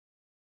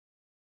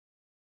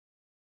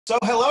So,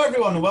 hello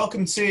everyone, and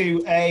welcome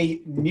to a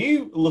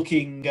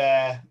new-looking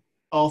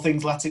All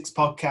Things Latics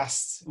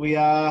podcast. We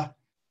are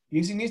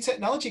using new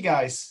technology,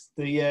 guys.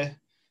 The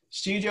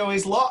studio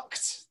is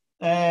locked.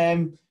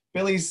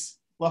 Billy's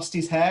lost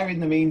his hair in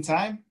the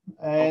meantime.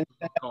 And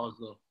hope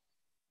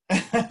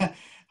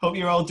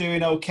you're all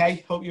doing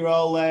okay. Hope you're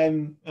all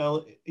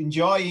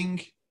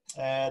enjoying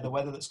the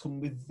weather that's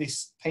come with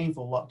this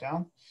painful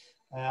lockdown.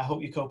 I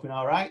hope you're coping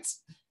all right.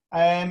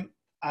 I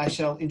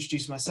shall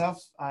introduce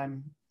myself.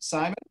 I'm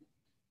Simon.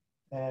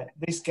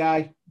 This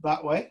guy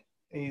that way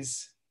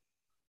is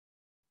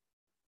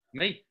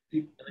me.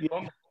 Yeah.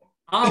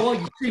 Well,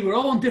 you see, we're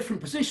all on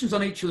different positions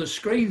on each other's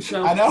screen.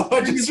 So I know.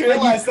 I just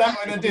realised that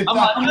when I did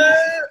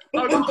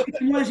that.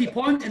 Where's he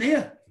pointing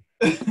here?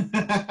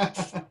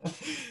 It's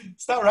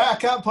not right. I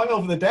can't point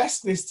over the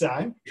desk this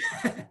time.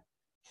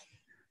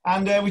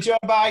 And we're joined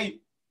by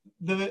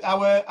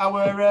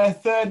our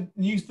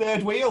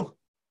third wheel.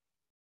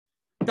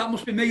 That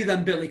must be me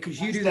then, Billy, because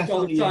you do this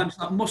all the time,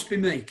 so that must be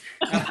me.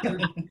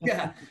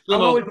 Yeah.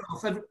 Hello.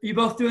 Are you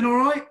both doing all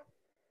right?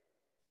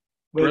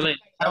 Brilliant.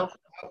 How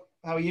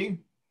are you?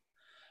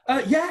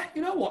 Yeah,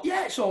 you know what?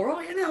 Yeah, it's all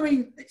right. You know, I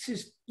mean,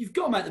 you've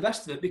got to make the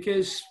best of it,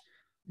 because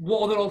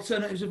what other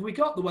alternatives have we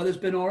got? The weather's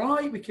been all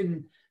right. We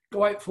can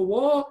go out for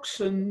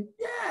walks, and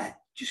yeah,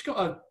 just got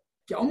to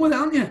get on with it,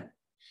 haven't you?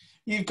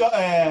 You've got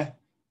a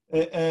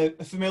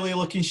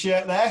familiar-looking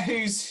shirt there.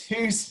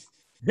 Who's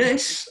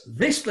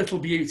This little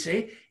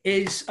beauty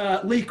is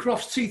Lee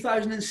Croft's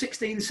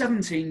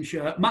 2016-17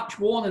 shirt, match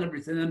worn and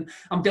everything. And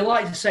I'm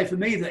delighted to say for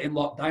me that in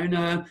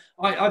lockdown,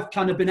 I've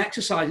kind of been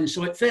exercising,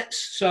 so it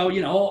fits. So,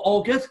 you know,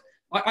 all good.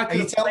 I could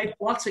have played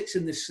Latics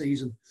in this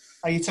season.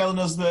 Are you telling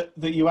us that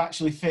you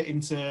actually fit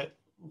into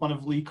one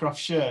of Lee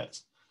Croft's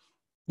shirts?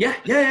 Yeah.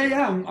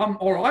 I'm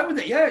all right with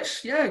it. Yeah,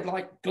 it's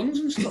like guns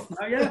and stuff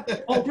now. Yeah,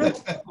 all good.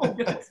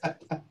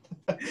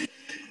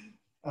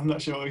 I'm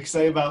not sure what we can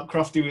say about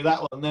Crofty with that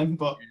one then,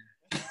 but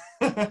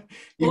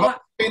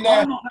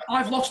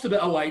I've lost a bit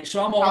of weight,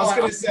 so I'm all right.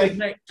 I was going to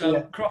say,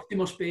 Crofty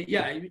must be,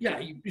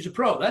 he's a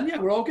pro then. Yeah,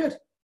 we're all good.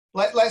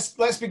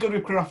 Let's be good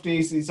with Crofty.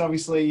 He's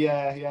obviously,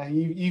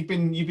 you've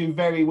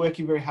been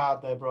working very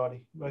hard there,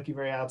 Brody. Working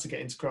very hard to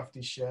get into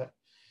Crofty's shirt.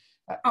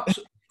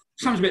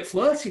 Sounds a bit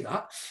flirty,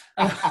 that.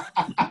 How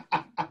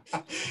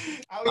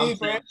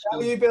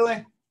are you,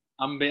 Billy?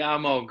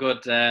 I'm all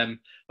good.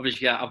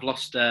 Obviously, I've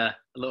lost a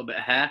little bit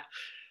of hair.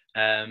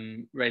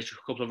 Raised a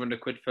couple of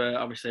 £100 for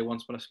obviously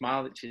Once Upon a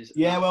Smile, which is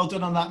well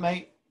done on that,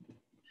 mate.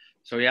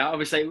 So yeah,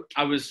 obviously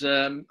I was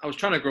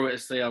trying to grow it to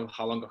see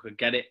how long I could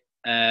get it,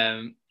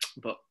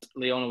 but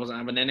Leona wasn't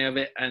having any of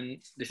it and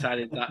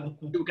decided that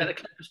we'll get the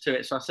clippers to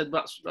it. So I said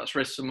let's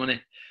raise some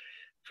money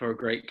for a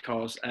great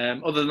cause.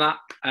 Other than that,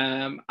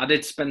 I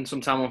did spend some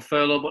time on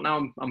furlough, but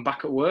now I'm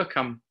back at work.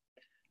 I'm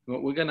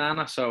at Wigan,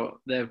 Anna, so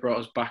they've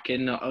brought us back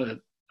in. A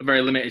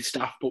very limited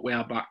staff, but we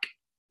are back.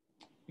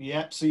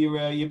 Yeah, so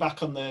you're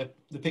back on the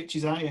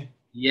pitches, aren't you?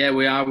 Yeah,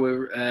 we are.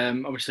 We're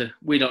obviously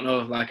we don't know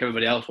like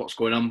everybody else what's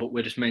going on, but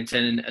we're just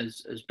maintaining it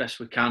as best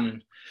we can.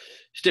 And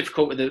it's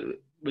difficult with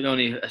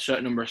only a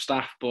certain number of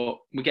staff, but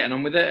we're getting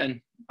on with it.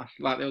 And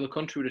like the other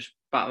country, we're just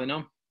battling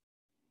on.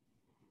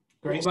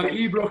 Great. What about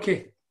you,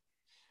 Brookie?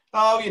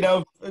 Oh, you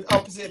know,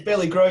 opposite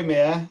Billy growing me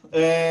hair.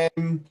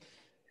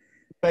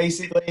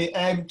 Basically,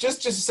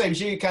 just the same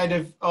as you, kind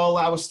of all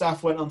our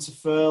staff went onto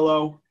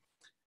furlough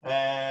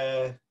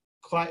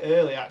quite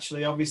early,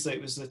 actually. Obviously,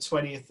 it was the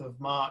 20th of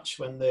March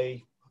when the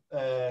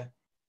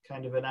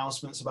kind of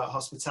announcements about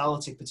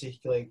hospitality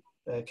particularly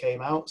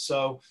came out.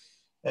 So,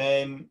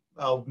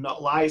 I'll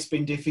not lie, it's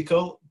been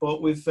difficult,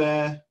 but we've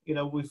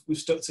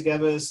stuck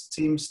together as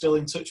teams, still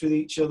in touch with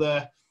each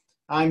other.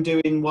 I'm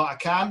doing what I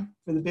can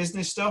for the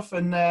business stuff,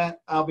 and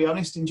I'll be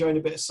honest, enjoying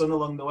a bit of sun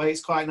along the way.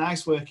 It's quite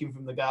nice working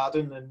from the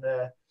garden, and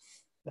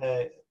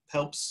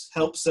helps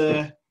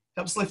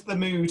lift the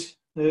mood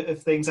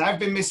of things. I've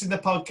been missing the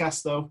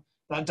podcast though.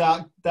 That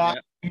dark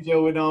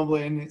studio we're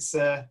normally in.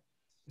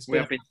 We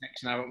have been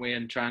texting, haven't we,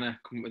 and trying to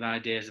come up with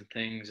ideas and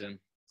things. And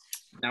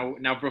now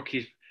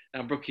Brookie's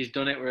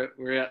done it.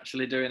 We're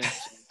actually doing it.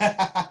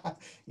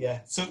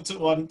 Yeah, took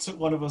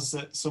one of us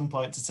at some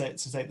point to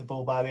take the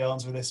bull by the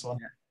horns with this one.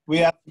 Yeah. We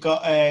have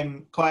got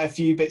quite a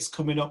few bits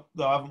coming up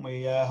though, haven't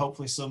we?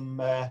 Hopefully some.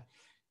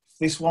 If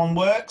this one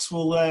works,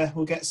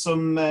 we'll get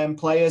some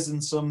players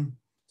and some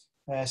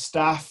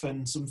staff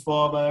and some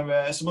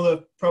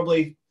other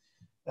probably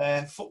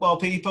football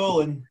people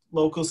and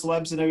local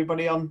celebs and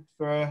everybody on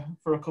for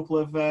a couple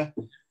of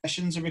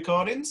sessions and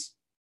recordings.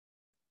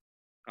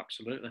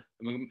 Absolutely.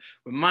 We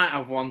might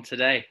have one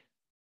today.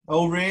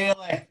 Oh,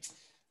 really?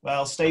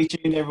 Well, stay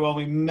tuned, everyone.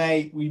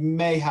 We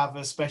may have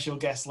a special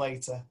guest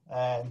later.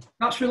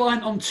 That's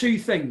reliant on two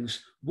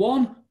things.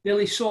 One,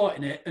 Billy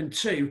sorting it, and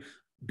two,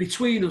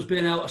 between us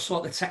being able to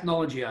sort the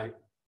technology out.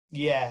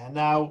 Yeah.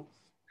 Now.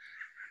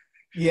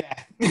 Yeah.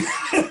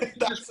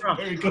 That's a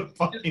very good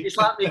point. It's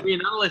like me being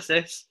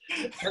analysis.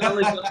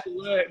 Analysis doesn't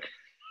work.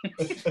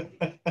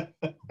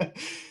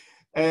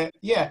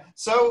 Yeah.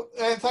 So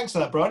thanks for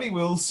that, Brody.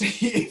 We'll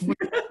see if we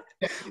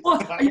Well,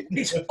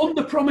 it's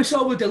under promise,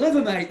 over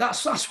deliver, mate.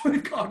 That's where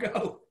we've got to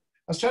go.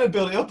 I was trying to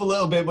build it up a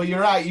little bit, but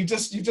you're right. You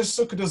just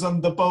suckered us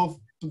on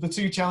the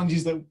two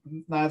challenges that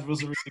neither of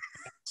us are really good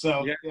at.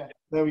 So yeah,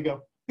 there we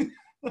go.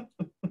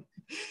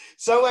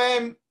 So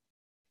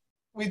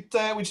we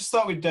just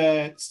thought we'd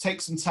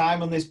take some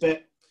time on this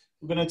bit.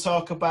 We're going to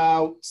talk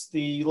about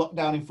the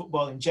lockdown in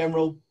football in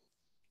general.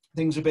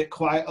 Things are a bit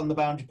quiet on the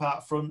Boundary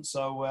Park front,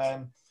 so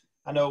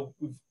I know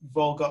we've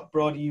all got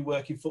Brody, you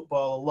work in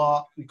football a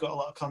lot. We've got a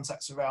lot of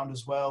contacts around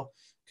as well,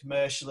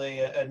 commercially,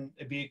 and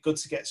it'd be good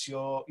to get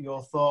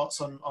your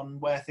thoughts on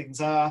where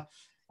things are.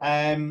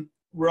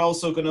 We're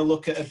also going to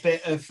look at a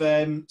bit of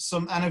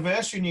some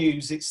anniversary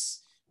news.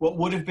 It's what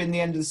would have been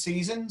the end of the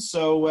season,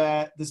 so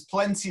there's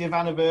plenty of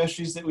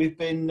anniversaries that we've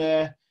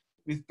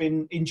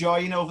been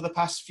enjoying over the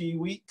past few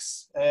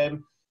weeks,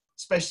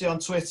 especially on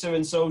Twitter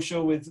and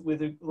social, with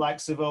the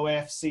likes of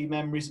OAFC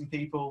memories and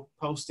people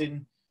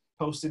posting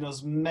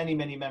us many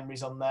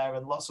memories on there,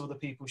 and lots of other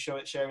people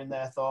sharing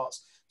their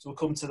thoughts. So we'll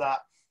come to that.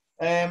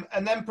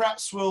 And then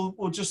perhaps we'll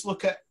just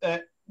look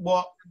at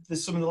what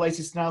some of the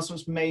latest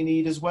announcements may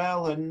need as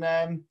well,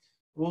 and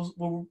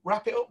we'll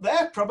wrap it up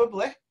there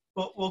probably.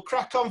 But we'll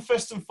crack on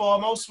first and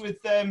foremost with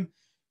a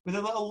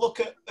little look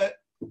at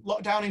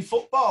lockdown in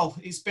football.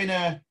 It's been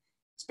a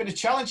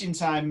challenging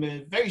time,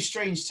 a very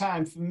strange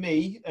time for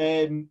me.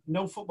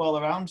 No football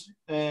around.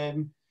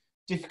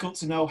 Difficult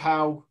to know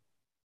how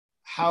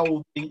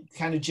the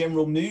kind of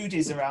general mood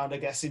is around, I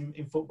guess,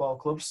 in football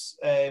clubs.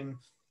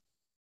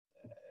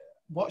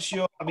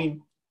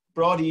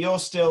 Brody, you're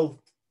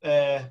still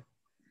every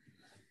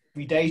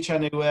day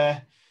trying to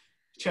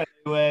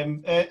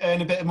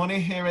earn a bit of money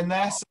here and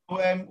there. So,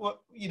 what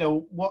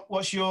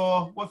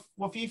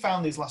have you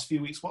found these last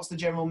few weeks? What's the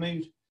general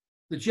mood?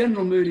 The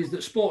general mood is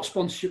that sports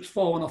sponsorship's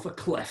fallen off a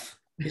cliff.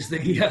 Is the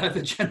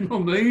general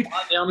mood. I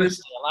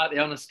like the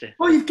honesty.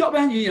 Well, you've got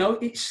to,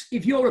 it's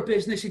if you're a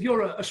business, if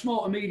you're a small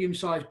or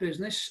medium-sized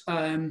business,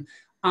 and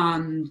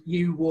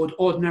you would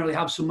ordinarily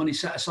have some money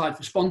set aside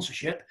for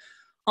sponsorship,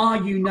 are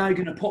you now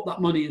going to put that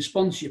money in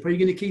sponsorship? Or are you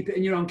going to keep it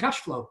in your own cash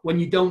flow when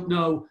you don't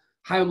know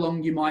how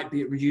long you might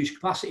be at reduced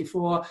capacity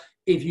for?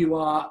 If you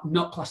are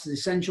not classed as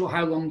essential,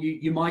 how long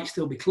you might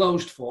still be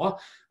closed for?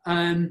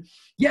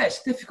 It's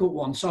a difficult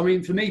one. So,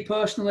 for me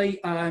personally,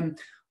 I'm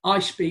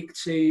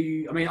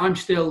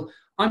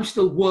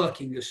still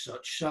working as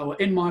such. So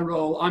in my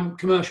role, I'm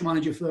commercial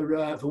manager for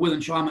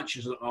Wythenshawe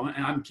Amateurs at the moment,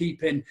 and I'm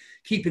keeping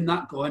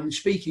that going and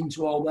speaking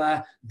to all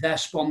their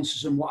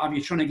sponsors and what have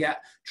you, trying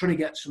to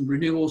get some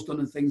renewals done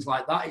and things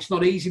like that. It's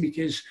not easy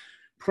because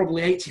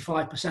probably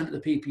 85% of the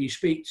people you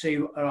speak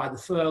to are either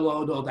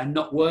furloughed or they're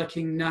not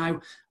working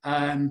now.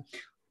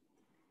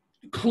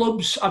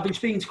 Clubs, I've been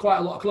speaking to quite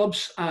a lot of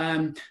clubs.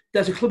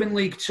 There's a club in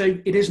League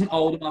Two. It isn't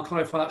Oldham. I'll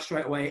clarify that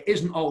straight away. It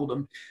isn't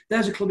Oldham.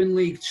 There's a club in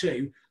League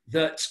Two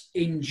that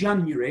in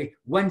January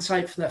went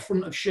out for their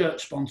front of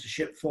shirt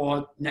sponsorship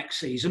for next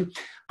season,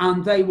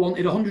 and they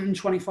wanted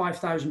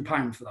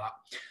 £125,000 for that.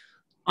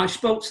 I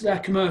spoke to their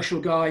commercial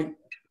guy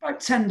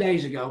about 10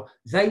 days ago.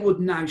 They would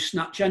now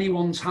snatch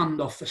anyone's hand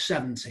off for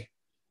 70.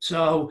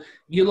 So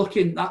you're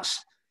looking,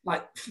 that's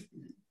like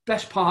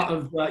best part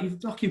of, you're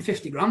knocking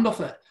 50 grand off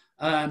it.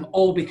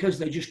 All because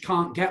they just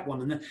can't get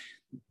one. And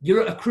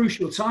you're at a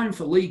crucial time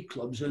for league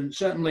clubs, and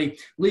certainly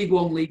League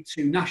One, League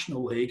Two,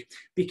 National League,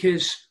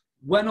 because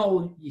when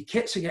all your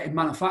kits are getting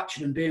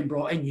manufactured and being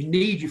brought in, you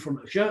need your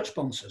front of shirt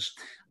sponsors.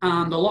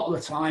 And a lot of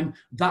the time,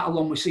 that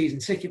along with season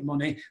ticket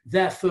money,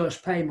 their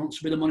first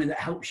payments will be the money that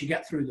helps you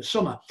get through the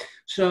summer.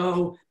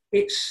 So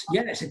it's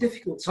a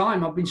difficult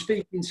time. I've been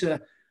speaking to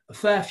a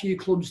fair few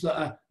clubs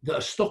that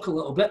are stuck a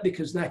little bit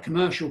because their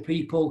commercial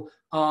people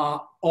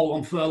are all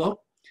on furlough.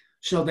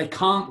 So they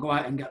can't go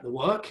out and get the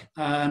work.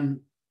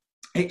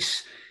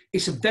 It's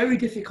a very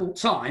difficult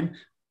time,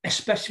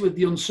 especially with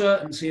the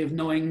uncertainty of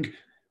knowing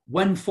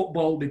when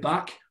football will be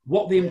back,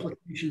 what the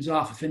implications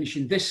are for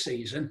finishing this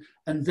season,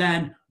 and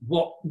then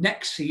what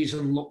next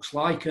season looks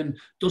like. And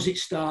does it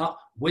start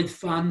with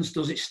fans?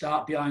 Does it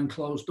start behind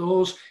closed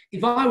doors?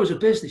 If I was a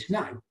business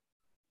now,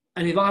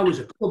 and if I was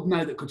a club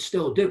now that could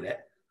still do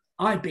it,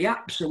 I'd be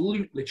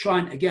absolutely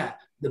trying to get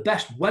the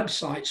best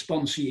website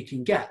sponsor you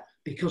can get.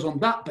 Because on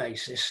that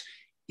basis,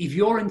 if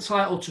you're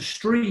entitled to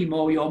stream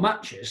all your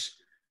matches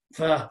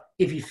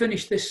if you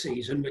finish this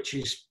season, which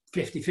is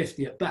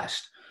 50-50 at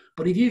best,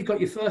 but if you've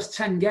got your first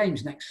 10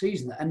 games next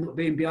season that end up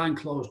being behind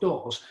closed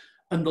doors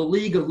and the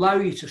league allow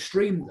you to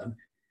stream them,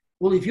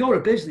 well, if you're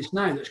a business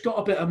now that's got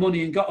a bit of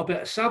money and got a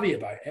bit of savvy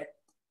about it,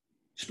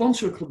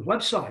 sponsor a club's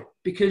website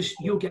because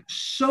you'll get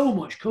so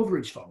much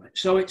coverage from it.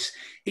 So it's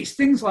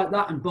things like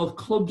that, and both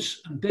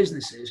clubs and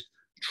businesses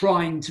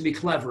trying to be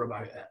clever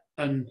about it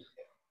and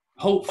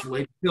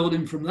hopefully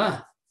building from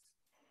there.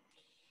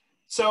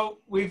 So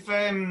we've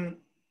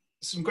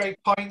some great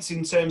points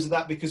in terms of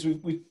that, because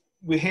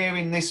we're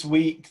hearing this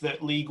week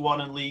that League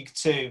One and League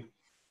Two,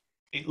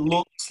 it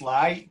looks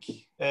like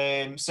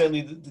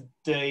certainly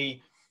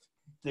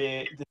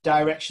the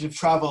direction of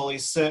travel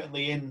is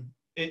certainly in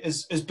it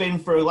has been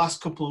for the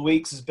last couple of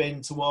weeks has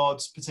been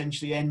towards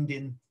potentially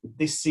ending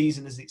this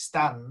season as it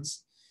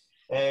stands.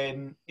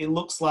 It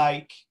looks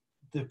like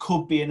there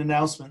could be an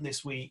announcement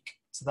this week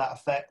to that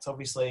effect.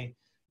 Obviously,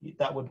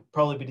 that would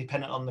probably be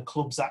dependent on the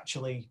clubs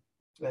actually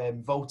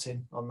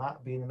voting on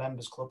that, being the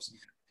members' clubs.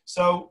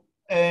 So,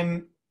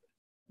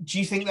 do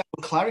you think that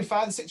will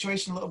clarify the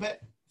situation a little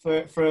bit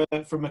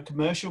from a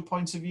commercial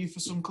point of view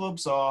for some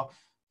clubs, or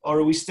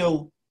are we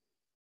still,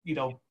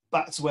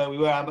 back to where we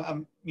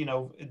were?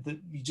 You're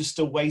just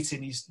still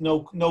waiting. He's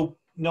no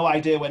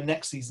idea when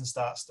next season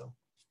starts still.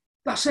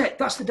 That's it.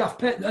 That's the daft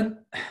pit. And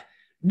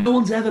no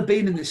one's ever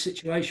been in this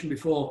situation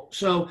before.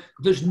 So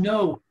there's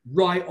no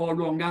right or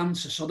wrong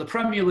answer. So the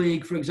Premier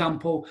League, for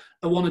example,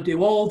 they want to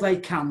do all they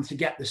can to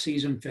get the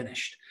season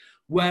finished.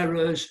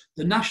 Whereas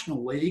the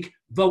National League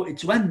voted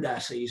to end their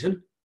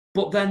season,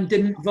 but then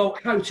didn't vote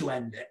how to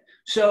end it.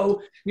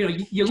 So,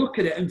 you look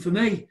at it, and for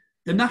me,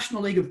 the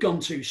National League have gone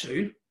too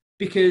soon,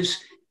 because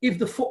if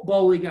the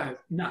Football League out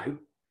now,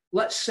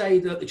 let's say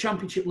that the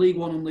Championship League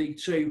 1 and League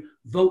 2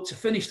 vote to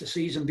finish the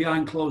season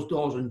behind closed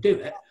doors and do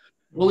it,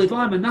 well, if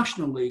I'm a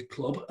National League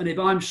club, and if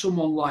I'm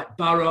someone like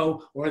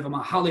Barrow, or if I'm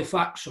a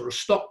Halifax or a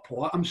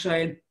Stockport, I'm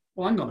saying,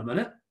 well, hang on a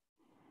minute.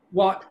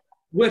 What?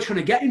 We're trying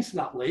to get into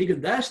that league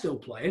and they're still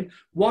playing.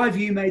 Why have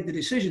you made the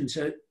decision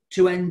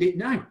to end it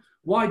now?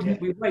 Why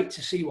didn't we wait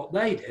to see what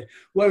they did?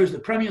 Whereas the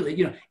Premier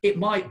League, it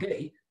might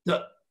be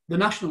that the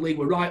National League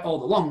were right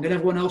all along and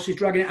everyone else is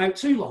dragging it out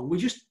too long. We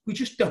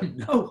just don't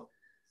know.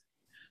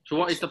 So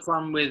what is the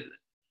plan with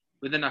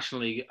the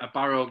National League? Are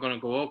Barrow going to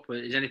go up?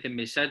 Is anything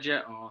been said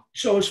yet? Or?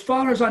 So as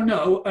far as I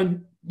know,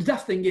 and the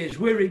daft thing is,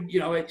 we're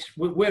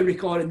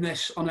recording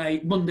this on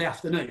a Monday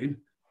afternoon,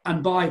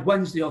 and by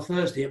Wednesday or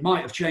Thursday, it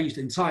might have changed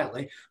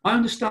entirely. My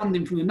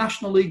understanding from the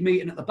National League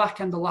meeting at the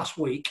back end of last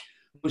week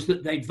was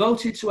that they'd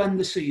voted to end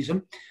the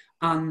season,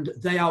 and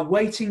they are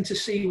waiting to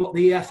see what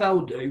the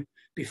EFL do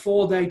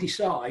before they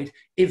decide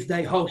if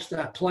they host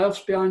their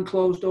playoffs behind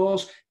closed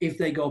doors, if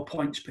they go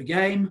points per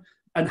game,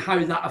 and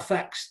how that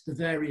affects the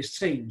various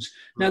teams.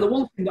 Now, the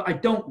one thing that I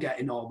don't get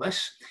in all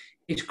this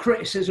is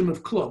criticism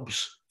of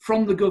clubs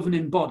from the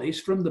governing bodies,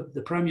 from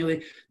the Premier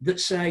League,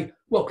 that say,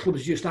 well,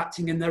 clubs are just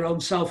acting in their own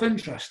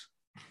self-interest.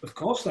 Of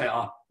course they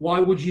are. Why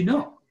would you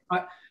not?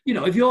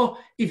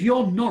 If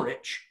you're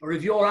Norwich or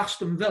if you're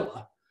Aston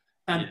Villa,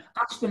 and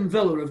Aston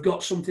Villa have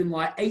got something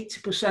like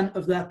 80%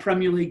 of their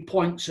Premier League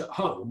points at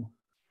home,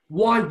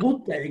 why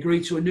would they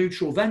agree to a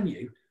neutral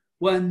venue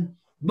when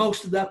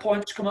most of their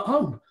points come at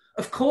home?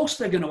 Of course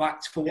they're going to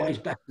act for what is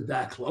best for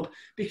their club,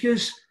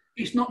 because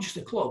it's not just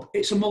a club,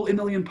 it's a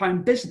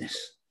multi-million-pound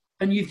business.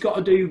 And you've got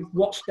to do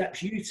what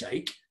steps you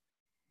take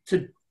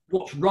to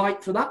what's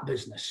right for that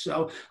business.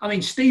 So,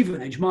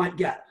 Stevenage might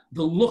get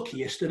the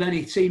luckiest of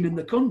any team in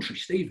the country,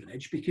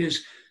 Stevenage,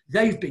 because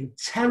they've been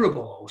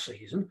terrible all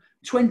season,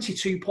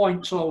 22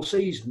 points all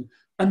season,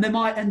 and they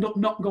might end up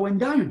not going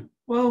down.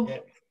 Well,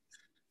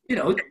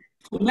 for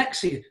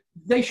next season,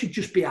 they should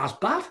just be as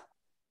bad.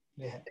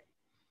 Yeah.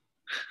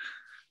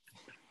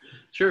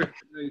 True,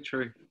 very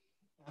true.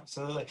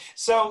 Absolutely.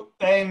 So,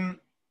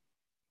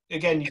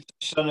 again, you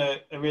touched on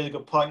a really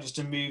good point, just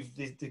to move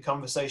the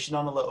conversation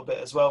on a little bit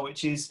as well,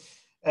 which is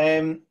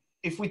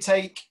if we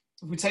take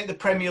the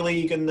Premier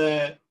League and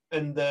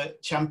the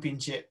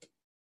Championship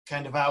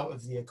kind of out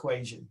of the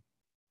equation,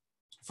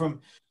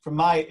 in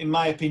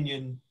my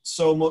opinion,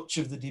 so much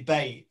of the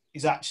debate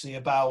is actually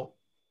about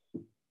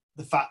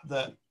the fact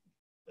that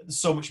there's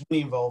so much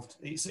money involved.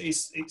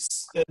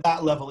 It's at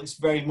that level. It's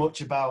very much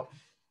about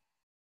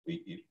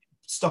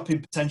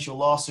stopping potential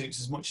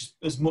lawsuits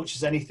as much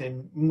as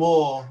anything,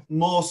 more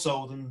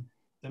so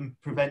than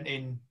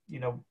preventing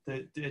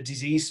the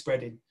disease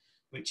spreading,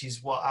 which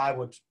is what I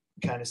would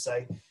kind of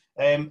say.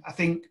 I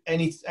think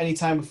any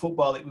time with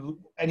football,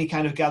 any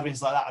kind of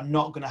gatherings like that are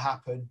not going to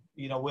happen.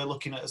 We're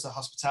looking at, as a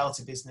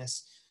hospitality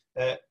business,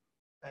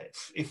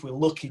 if we're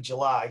lucky,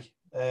 July,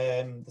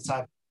 the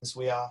type of business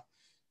we are,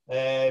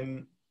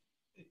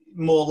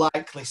 more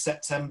likely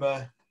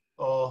September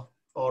or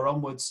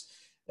onwards.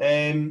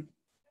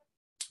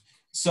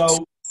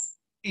 So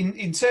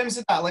in terms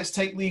of that, let's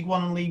take League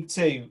One and League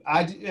Two.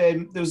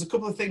 There was a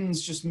couple of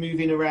things just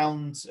moving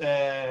around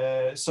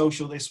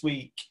social this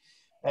week.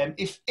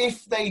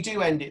 If they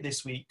do end it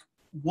this week,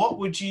 what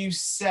would you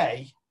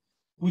say?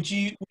 Would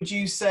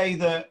you say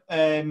that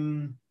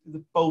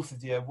both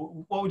of you?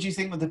 What would you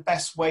think were the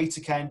best way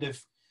to kind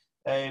of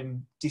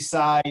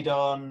decide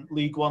on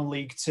League One,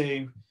 League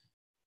Two,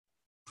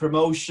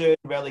 promotion,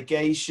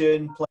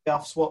 relegation,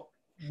 playoffs?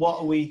 What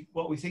are we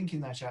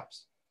thinking there,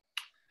 chaps?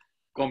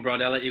 Go on,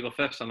 Brad. I'll let you go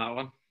first on that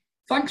one.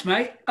 Thanks,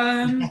 mate.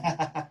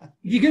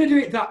 You're going to do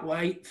it that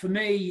way. For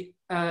me,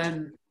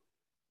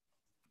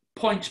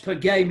 points per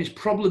game is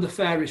probably the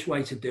fairest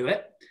way to do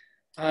it.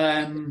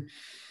 But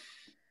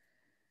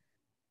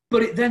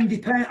it then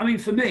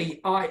depends. For me,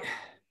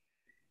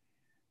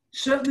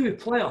 certainly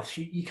with playoffs,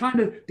 you kind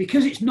of,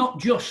 because it's not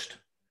just,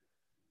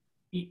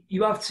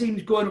 you have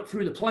teams going up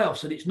through the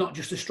playoffs, and it's not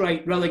just a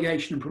straight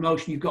relegation and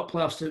promotion. You've got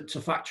playoffs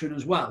to factor in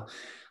as well.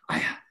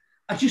 I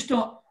just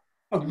don't.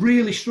 I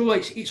really struggle.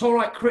 It's all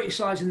right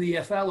criticising the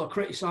EFL or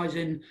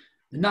criticising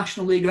the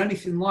National League or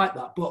anything like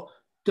that, but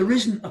there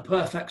isn't a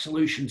perfect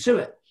solution to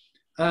it.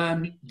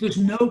 There's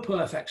no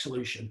perfect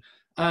solution.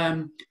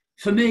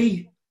 For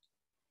me,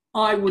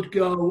 I would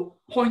go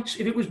points.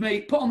 If it was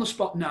me, put on the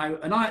spot now,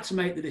 and I had to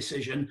make the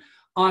decision,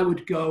 I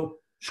would go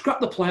scrap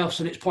the playoffs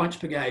and it's points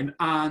per game.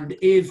 And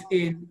if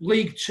in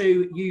League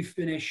Two you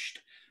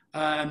finished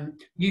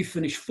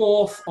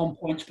fourth on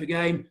points per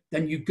game,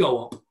 then you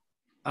go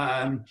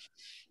up.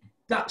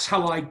 That's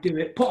how I do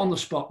it. Put on the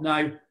spot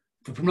now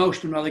for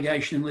promotion and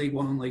relegation in League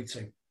One and League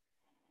Two.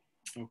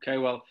 Okay,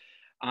 well,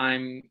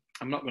 I'm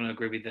not going to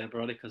agree with you there,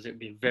 Brody, because it would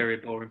be a very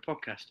boring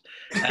podcast.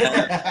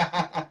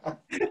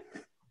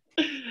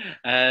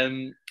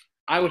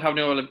 I would have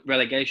no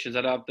relegations.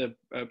 I'd have the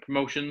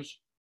promotions.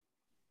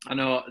 I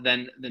know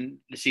then the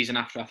season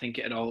after, I think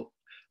it'd all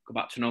go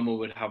back to normal.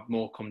 We'd have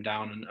more come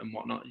down and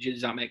whatnot.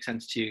 Does that make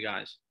sense to you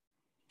guys?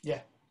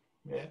 Yeah.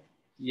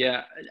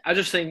 I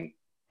just think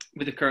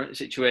with the current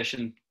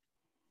situation,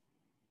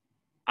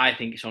 I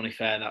think it's only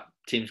fair that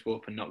teams go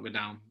up and not go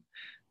down.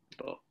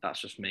 But that's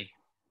just me.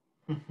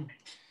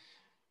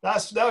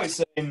 That's a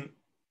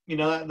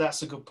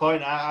good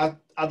point.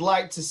 I'd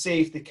like to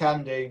see if they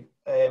can do.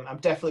 I'm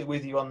definitely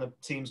with you on the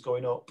teams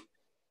going up.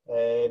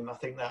 I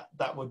think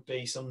that would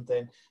be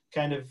something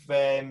kind of.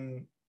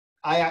 I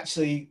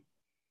actually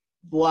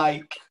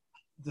like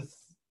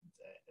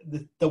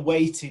the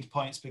weighted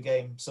points per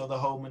game, so the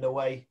home and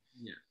away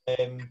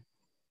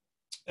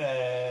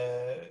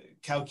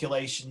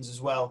calculations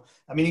as well.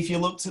 I mean, if you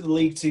looked at the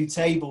League Two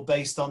table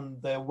based on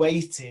the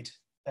weighted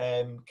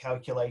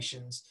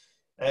calculations,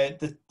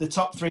 the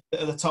top three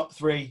that are the top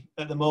three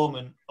at the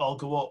moment all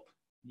go up.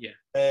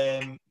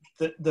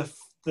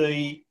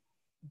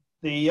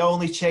 The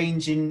only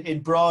change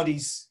in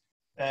Brody's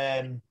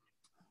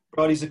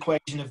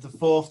equation of the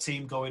fourth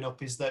team going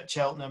up is that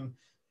Cheltenham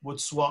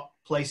would swap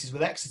places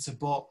with Exeter,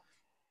 but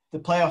the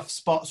playoff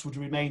spots would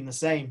remain the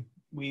same,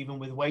 even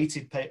with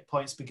weighted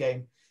points per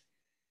game.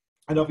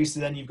 And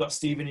obviously then you've got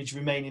Stevenage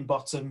remaining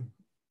bottom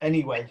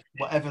anyway,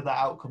 whatever that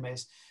outcome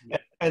is.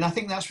 And I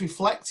think that's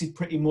reflected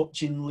pretty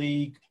much in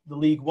the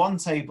League One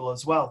table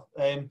as well.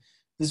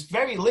 There's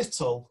very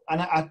little,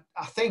 and I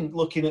think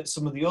looking at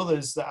some of the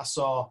others that I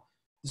saw,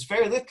 there's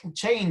very little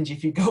change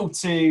if you go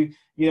to,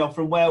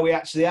 from where we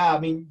actually are. I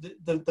mean,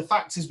 the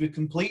fact is we've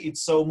completed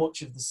so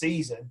much of the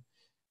season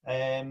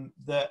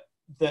that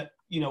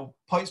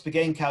points per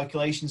game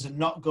calculations are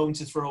not going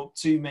to throw up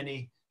too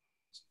many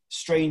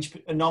strange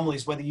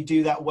anomalies, whether you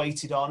do that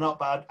weighted or not.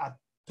 But I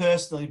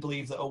personally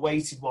believe that a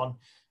weighted one,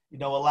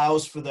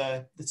 allows for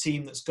the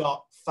team that's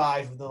got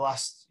 5 of the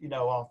last,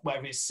 or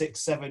whatever it's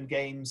 6-7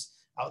 games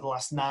out of the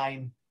last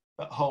 9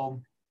 at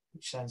home,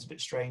 which sounds a bit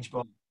strange,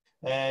 but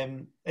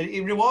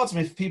it rewards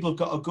them. If people have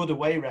got a good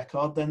away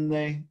record, then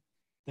they're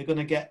going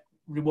to get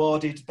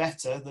rewarded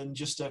better than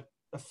just a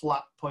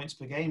flat points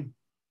per game.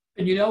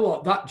 And you know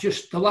what? That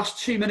just the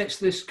last 2 minutes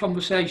of this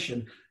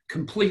conversation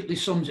completely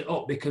sums it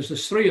up, because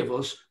there's 3 of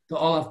us that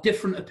all have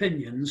different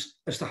opinions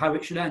as to how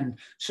it should end.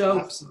 So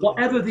Absolutely.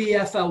 Whatever the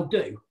EFL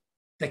do,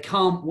 they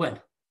can't win.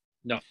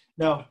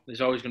 No.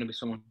 There's always going to be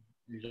someone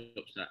who's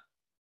upset.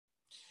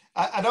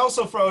 I'd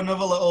also throw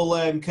another little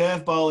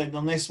curveball in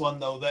on this one,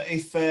 though, that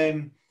if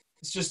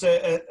it's just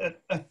a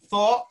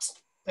thought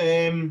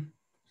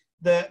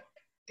that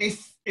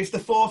if the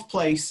 4th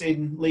place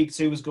in League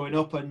Two was going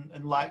up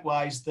and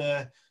likewise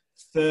the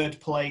 3rd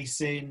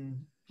place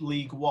in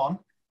League One,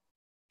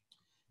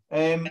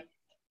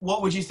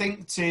 what would you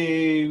think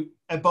to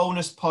a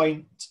bonus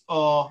point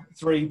or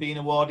 3 being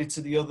awarded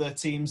to the other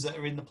teams that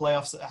are in the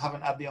playoffs that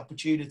haven't had the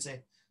opportunity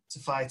to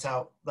fight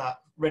out that,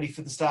 ready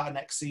for the start of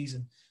next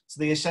season? So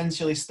they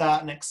essentially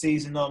start next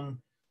season on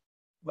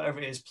whatever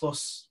it is,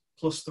 plus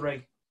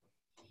 3.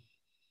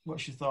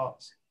 What's your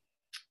thoughts?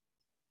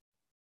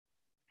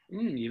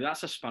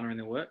 That's a spanner in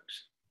the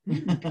works.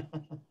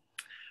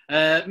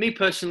 Me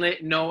personally,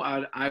 no.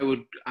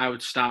 I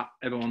would start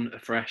everyone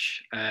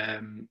afresh.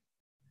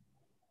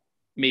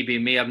 Me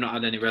being me, I've not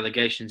had any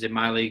relegations in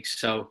my league,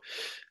 so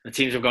the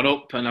teams have gone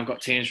up, and I've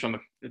got teams from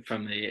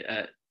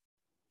the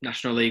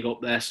National League up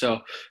there.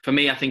 So for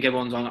me, I think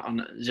everyone's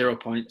on 0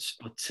 points.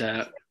 But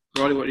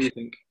Roddy, what do you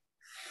think?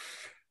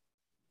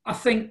 I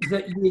think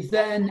that you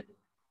then,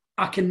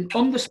 I can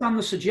understand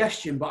the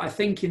suggestion, but I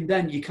think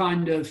then you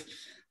kind of,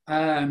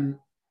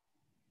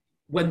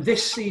 when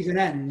this season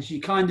ends,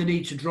 you kind of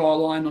need to draw a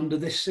line under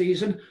this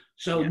season.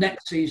 So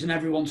next season,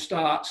 everyone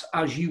starts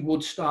as you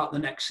would start the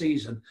next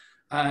season.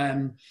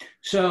 I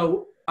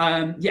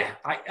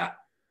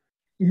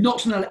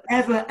not something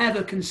I've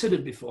ever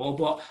considered before,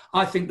 but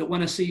I think that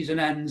when a season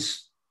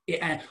ends,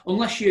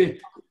 unless you're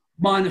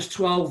minus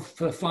 12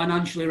 for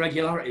financial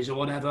irregularities or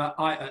whatever,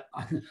 I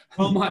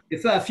might be a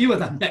fair few of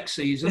them next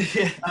season.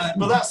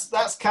 Well,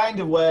 that's kind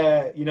of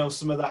where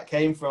some of that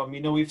came from.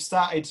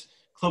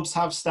 Clubs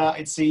have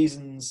started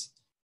seasons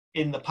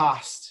in the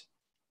past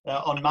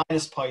on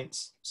minus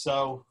points.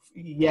 So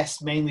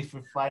yes, mainly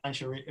for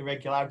financial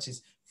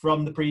irregularities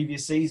from the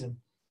previous season.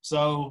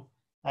 So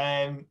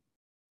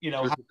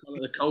Call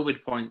it the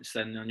COVID points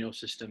then on your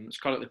system. Let's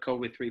call it the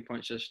COVID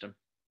 3-point system.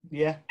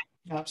 Yeah,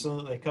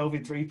 absolutely.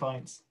 COVID 3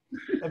 points.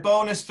 A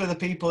bonus for the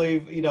people who,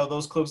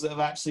 those clubs that have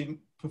actually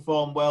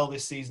performed well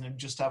this season and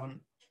just haven't,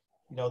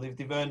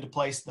 they've earned a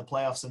place in the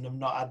playoffs and have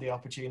not had the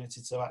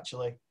opportunity to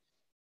actually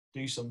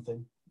do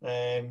something.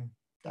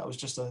 That was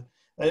just a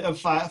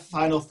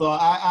final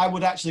thought. I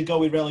would actually go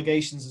with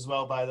relegations as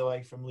well, by the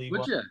way, from League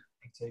One. Would you?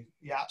 League Two.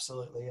 Yeah,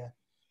 absolutely.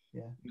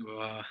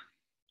 Yeah.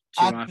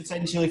 And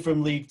potentially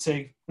from League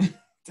Two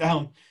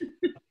down.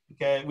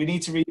 Okay, we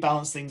need to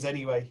rebalance things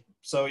anyway.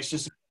 So it's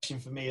just a question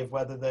for me of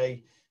whether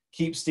they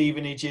keep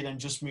Stevenage in and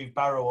just move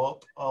Barrow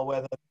up, or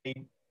whether they,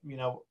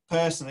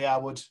 personally, I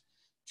would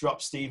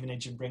drop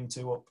Stevenage and bring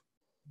 2 up.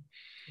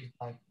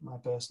 My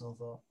personal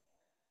thought.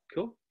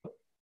 Cool.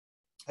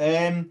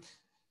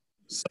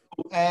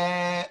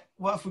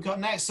 What have we got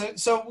next?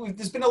 So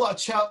there's been a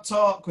lot of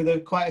talk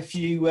with quite a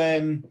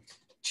few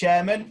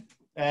chairmen,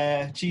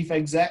 chief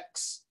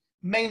execs,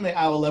 mainly at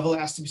our level. It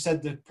has to be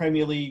said, the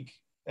Premier League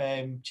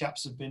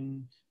chaps have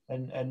been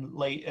and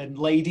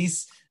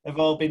ladies have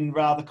all been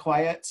rather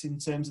quiet in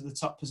terms of the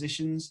top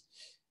positions.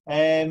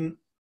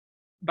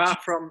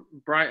 Apart from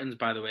Brighton's,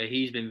 by the way,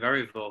 he's been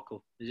very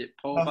vocal. Is it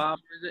Paul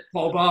Barber? Is it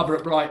Paul Barber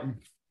at Brighton?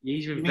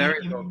 He's been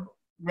very vocal.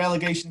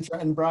 Relegation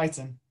threatened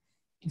Brighton.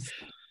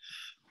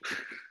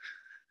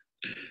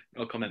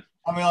 No comment.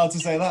 Am I allowed to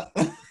say that?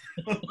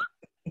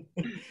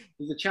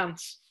 There's a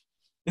chance.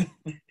 Do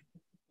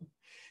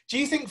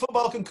you think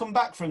football can come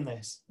back from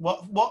this?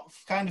 What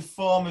kind of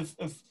form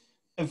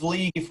of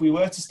league, if we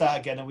were to start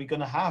again, are we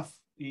going to have?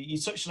 You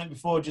touched on it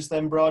before, just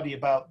then, Brody,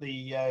 about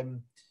the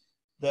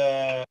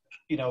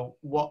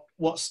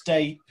what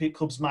state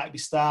clubs might be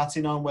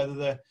starting on,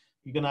 whether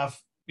you're going to have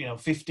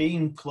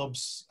 15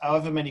 clubs,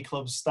 however many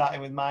clubs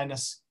starting with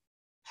minus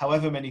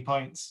however many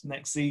points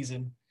next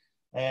season.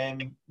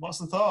 What's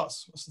the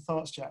thoughts?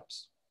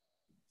 Chaps?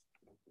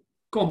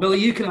 Go on, Billy,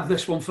 you can have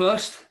this one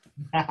first.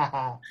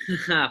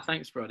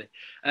 Thanks, Brody.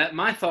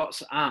 My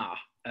thoughts are,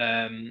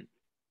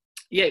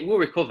 it will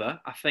recover.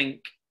 I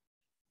think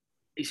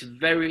it's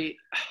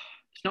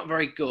not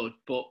very good,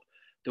 but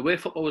the way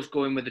football was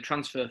going with the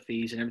transfer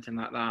fees and everything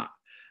like that,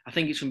 I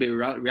think it's going to be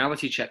a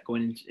reality check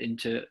going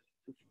into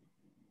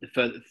the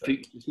further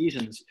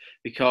seasons,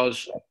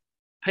 because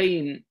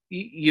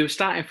you're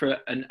starting for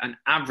an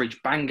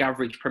average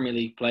Premier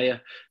League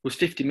player was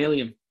 50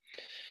 million,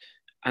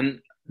 and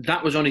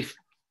that was only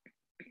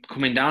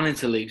coming down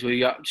into leagues where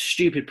you got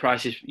stupid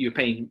prices. You're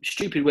paying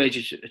stupid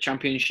wages at the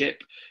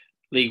Championship,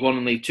 League One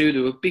and League Two. They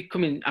were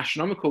becoming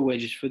astronomical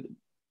wages.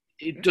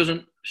 It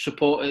doesn't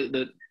support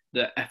the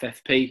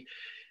FFP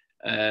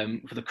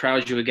for the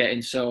crowds you were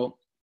getting. So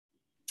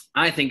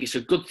I think it's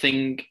a good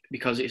thing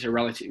because it's a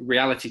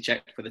reality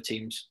check for the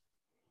teams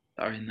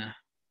that are in there.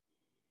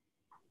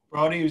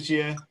 Brody,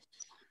 you've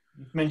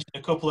mentioned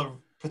a couple of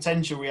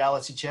potential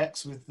reality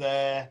checks with,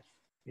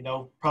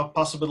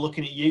 possibly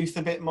looking at youth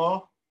a bit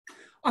more.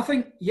 I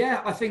think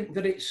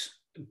that it's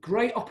a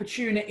great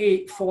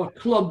opportunity for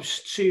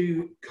clubs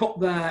to cut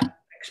their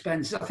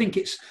expenses. I think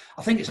it's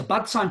a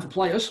bad time for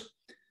players.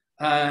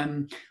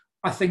 I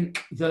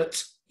think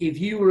that if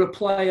you were a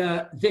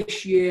player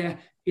this year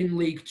in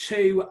League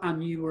Two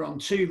and you were on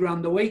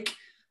 £2,000 a week,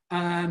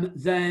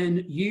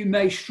 then you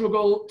may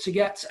struggle to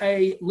get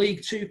a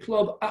League Two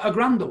club at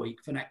 £1,000 a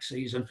week for next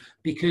season,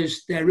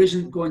 because there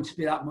isn't going to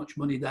be that much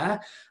money there.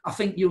 I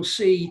think you'll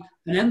see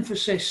an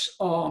emphasis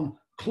on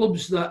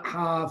clubs that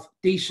have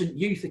decent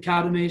youth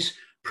academies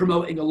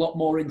promoting a lot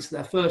more into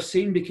their first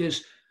team,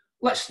 because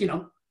let's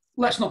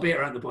not beat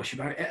around the bush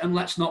about it, and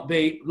let's not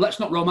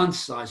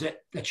romanticise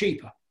it. They're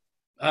cheaper.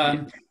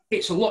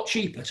 It's a lot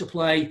cheaper to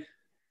play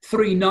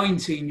 3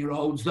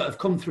 19-year-olds that have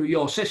come through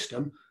your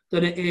system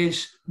than it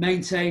is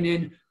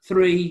maintaining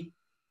 3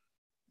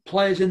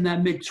 players in their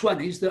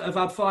mid-20s that have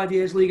had 5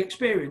 years league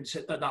experience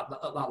at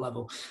that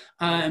level.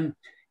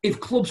 If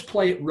clubs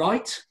play it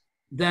right,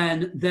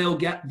 then they'll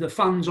get the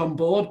fans on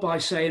board by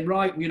saying,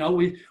 right, we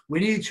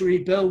need to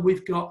rebuild.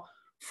 We've got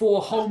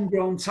 4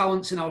 homegrown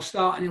talents in our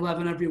starting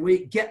 11 every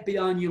week. Get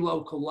behind your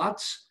local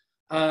lads.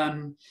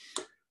 I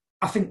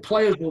think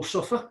players will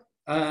suffer.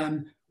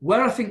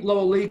 Where I think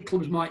lower league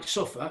clubs might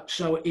suffer,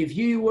 so if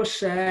you were,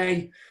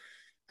 say,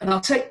 and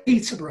I'll take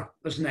Peterborough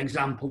as an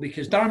example,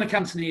 because Darren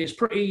McAntony is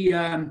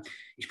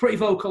pretty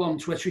vocal on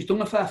Twitter. He's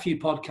done a fair few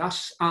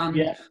podcasts,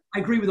 and I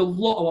agree with a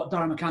lot of what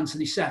Darren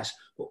McAntony says.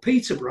 But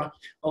Peterborough,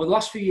 over the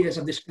last few years,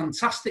 have this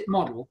fantastic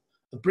model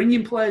of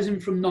bringing players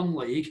in from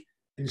non-league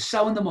and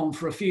selling them on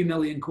for a few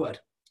million quid.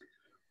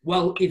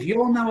 Well, if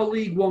you're now a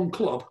League One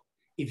club,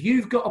 if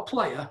you've got a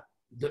player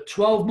that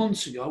 12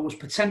 months ago was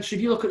potentially,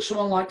 if you look at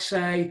someone like,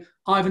 say,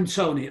 Ivan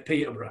Toney at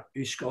Peterborough,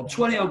 who scored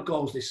 20-odd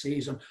goals this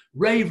season,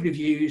 rave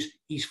reviews,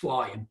 he's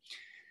flying.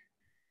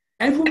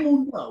 Everyone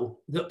will know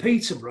that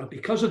Peterborough,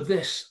 because of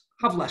this,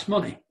 have less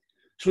money.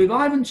 So if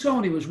Ivan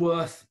Toney was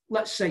worth,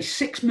 let's say,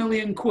 6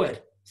 million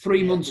quid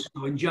 3 months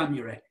ago in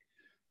January,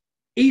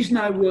 he's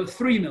now worth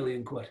 3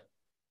 million quid.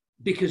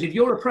 Because if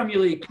you're a Premier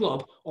League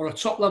club or a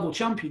top-level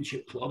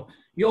Championship club,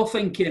 you're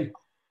thinking,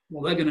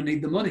 well, they're going to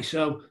need the money.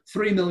 So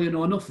 3 million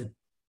or nothing.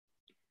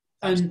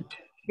 And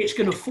it's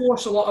going to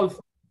force a lot of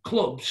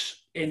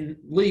clubs in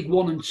League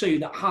One and Two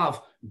that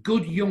have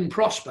good young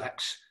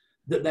prospects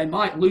that they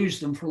might lose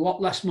them for a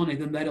lot less money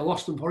than they'd have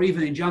lost them for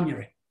even in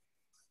January.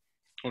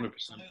 100%.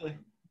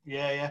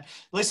 Yeah.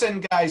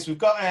 Listen, guys, we've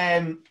got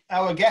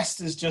our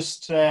guest is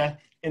just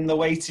in the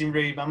waiting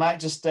room. I might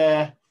just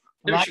let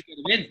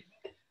him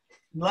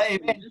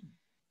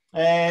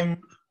in.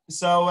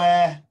 So,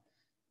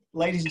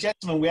 ladies and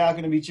gentlemen, we are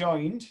going to be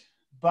joined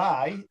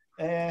by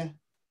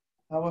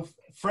our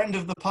friend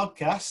of the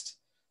podcast,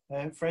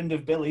 friend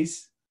of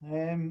Billy's,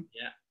 Dan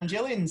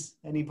Jillings.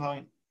 Any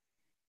point?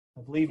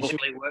 I believe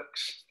it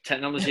works.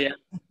 Technology.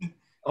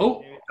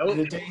 Oh, got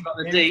the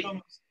D.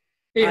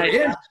 Here he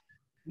is.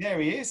 There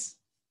he is.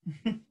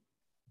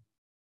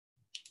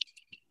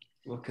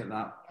 Look at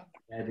that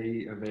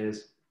Eddie of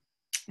his.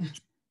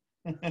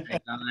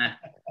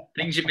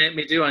 Things you make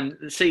me do, and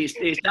see,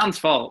 it's Dan's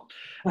fault.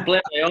 I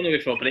blamed Leona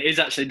before, but it is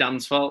actually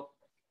Dan's fault.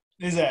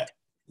 Is it?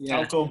 Yeah.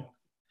 How come?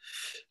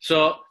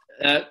 So,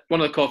 one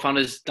of the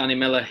co-founders, Danny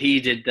Miller, he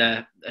did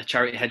a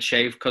charity head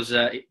shave because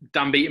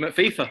Dan beat him at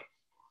FIFA.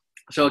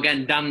 So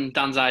again,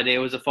 Dan's idea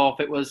was a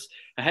forfeit was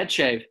a head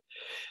shave.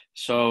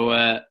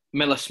 So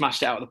Miller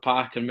smashed it out of the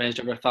park and raised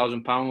over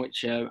 £1,000,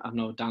 which I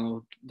know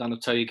Dan will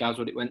tell you guys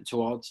what it went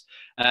towards.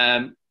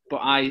 But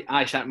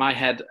I sent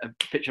a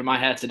picture of my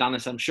hair to Dan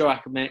and said, I'm sure I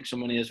could make some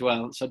money as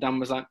well. So Dan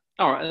was like,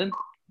 all right then,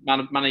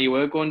 man of your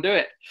word, go and do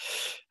it.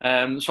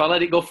 So I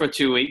let it go for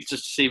 2 weeks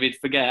just to see if he'd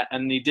forget,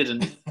 and he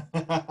didn't.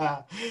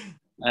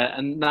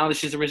 And now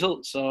this is the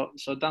result. So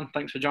Dan,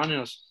 thanks for joining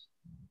us.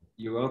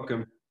 You're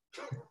welcome.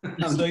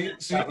 So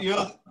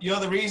you're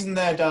the reason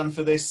there, Dan,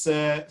 for this,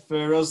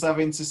 for us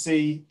having to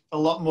see a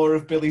lot more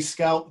of Billy's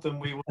scalp than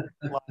we would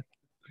like.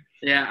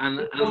 Yeah,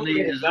 and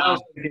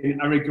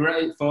I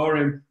regret it for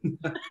him.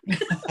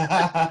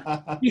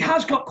 He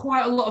has got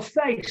quite a lot of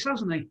face,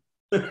 hasn't he?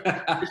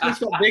 It's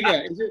just got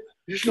bigger.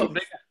 It's just got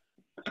bigger.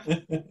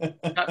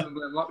 Can't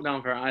remember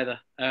lockdown for it either.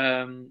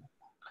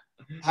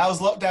 How's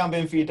lockdown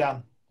been for you,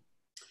 Dan?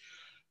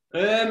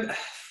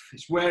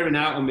 It's wearing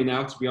out on me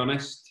now, to be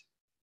honest.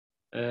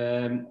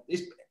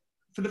 It's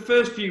for the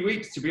first few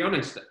weeks, to be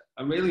honest,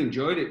 I really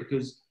enjoyed it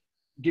because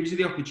it gives you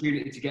the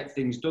opportunity to get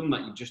things done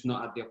that you've just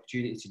not had the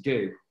opportunity to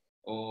do,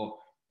 or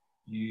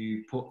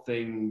you put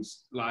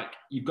things like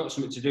you've got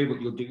something to do,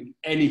 but you'll do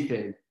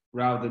anything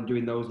rather than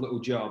doing those little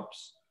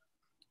jobs.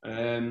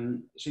 So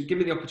it gave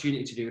me the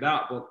opportunity to do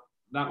that, but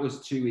that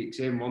was 2 weeks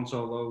in. Once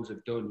all those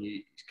have done,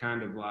 it's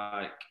kind of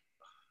like,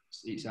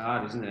 it's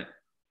hard, isn't it?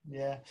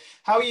 Yeah.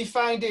 How are you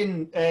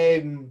finding,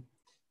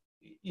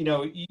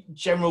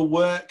 general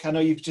work? I know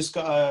you've just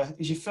got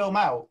is your film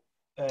out?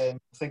 I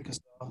think I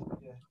saw.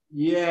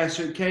 Yeah,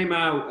 so it came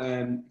out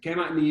in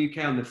the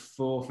UK on the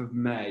 4th of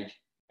May.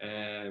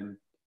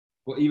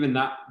 But even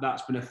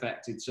that's been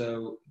affected.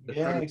 So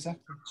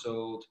exactly.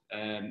 Sold.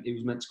 It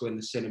was meant to go in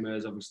the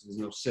cinemas. Obviously, there's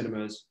no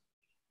cinemas.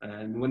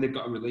 When they've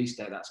got a release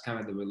date, that's kind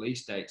of the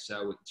release date.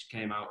 So it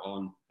came out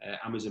on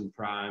Amazon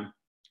Prime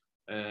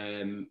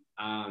and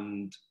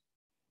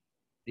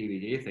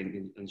DVD, I think,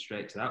 and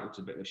straight to that, which is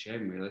a bit of a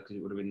shame, really, because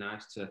it would have been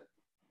nice to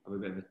have a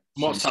bit of a...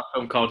 What's that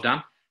film called,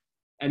 Dan?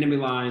 Enemy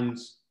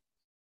Lines.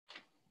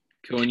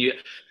 Cool. And you,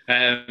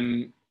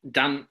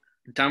 Dan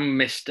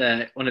missed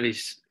one of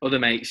his other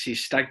mates,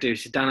 his stag do.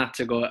 So Dan had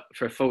to go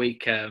for a 4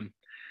 week,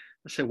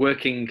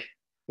 working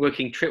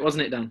trip,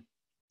 wasn't it, Dan?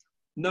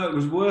 No, it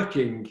was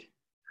working.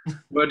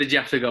 Where did you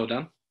have to go,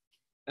 Dan?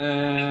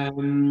 I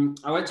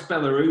went to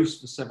Belarus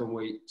for 7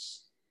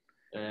 weeks.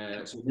 So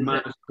it was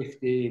minus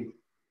 15.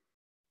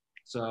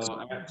 So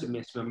I had to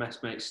miss my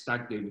messmate's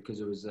stag do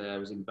because I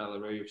was in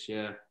Belarus,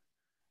 yeah.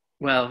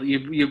 Well,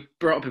 you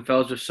brought up in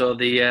Fellsworth, so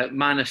the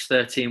minus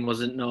 13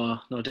 wasn't no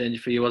danger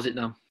for you, was it,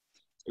 Dan?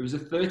 It was a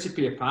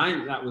 30p a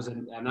pint. That was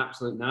an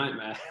absolute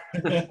nightmare.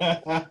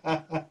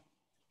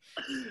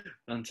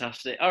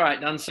 Fantastic. All right,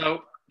 Dan,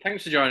 so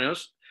thanks for joining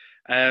us.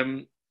 I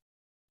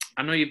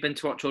know you've been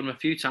to watch Oldham a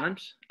few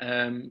times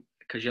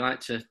because you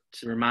like to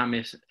remind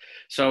me.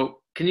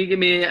 So can you give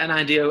me an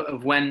idea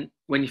of when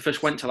you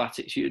first went to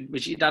Latics?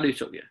 Was it your dad who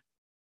took you?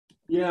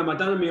 Yeah, my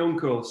dad and my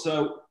uncle.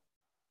 So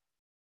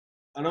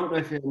I don't know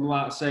if I'm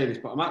allowed to say this,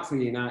 but I'm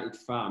actually a United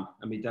fan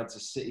and my dad's a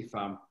City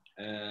fan.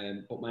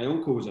 But my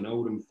uncle was an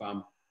Oldham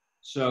fan.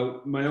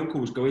 So my uncle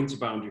was going to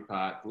Boundary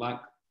Park, like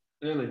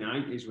early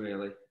 90s,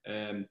 really.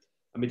 And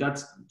my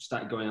dad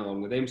started going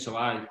along with him, so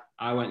I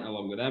went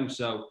along with them.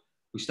 So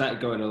we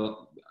started going,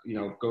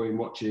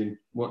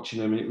 watching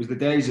them. And it was the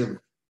days of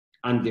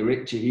Andy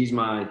Ritchie. He's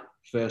my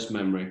first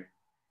memory.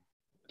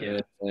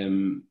 Yeah.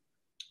 And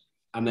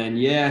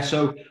then,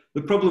 so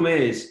the problem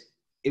is,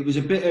 it was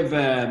a bit of...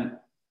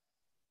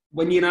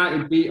 when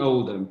United beat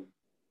Oldham,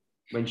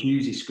 when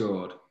Hughesy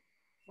scored...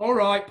 All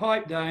right,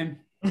 pipe down.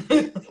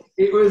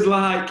 It was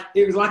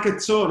like a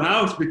torn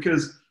house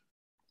because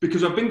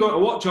I've been going to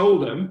watch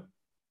Oldham,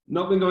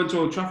 not been going to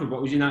Old Trafford, but I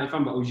was a United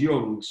fan, but I was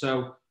young,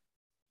 so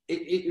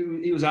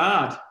it was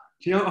hard.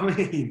 Do you know what I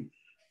mean?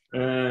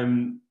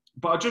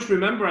 But I just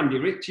remember Andy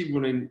Ritchie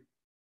running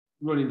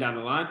running down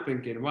the line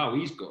thinking, wow,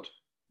 he's good.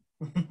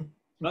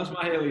 That's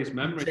my earliest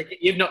memory.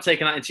 You've not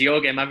taken that into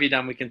your game, have you,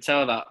 Dan? We can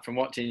tell that from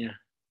watching you.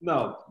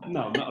 No,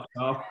 not at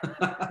all.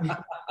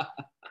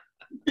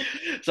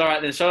 It's all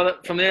right then. So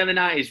from the early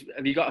 90s,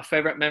 have you got a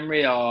favourite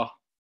memory or?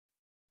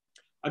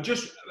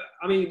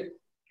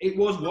 It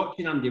was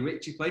watching Andy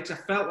Ritchie play because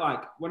I felt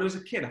like, when I was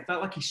a kid, I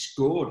felt like he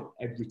scored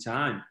every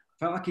time. I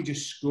felt like he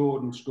just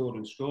scored and scored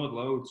and scored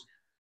loads.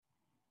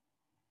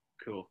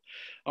 Cool.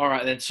 All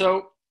right then.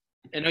 So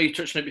I know you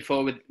touched on it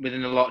before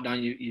within the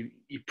lockdown, you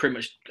pretty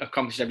much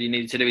accomplished everything you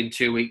needed to do in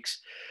 2 weeks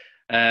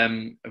of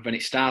when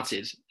it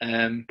started.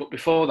 But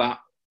before that,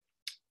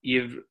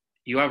 you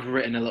have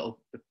written a little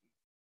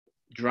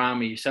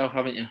drama yourself,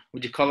 haven't you?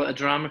 Would you call it a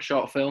drama,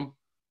 short film?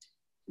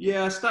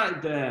 Yeah, I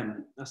started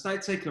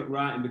taking up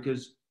writing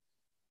because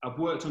I've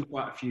worked on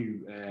quite a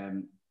few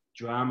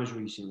dramas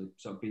recently,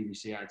 sort of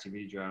BBC,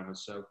 ITV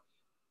dramas. So,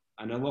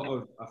 and I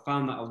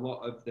found that a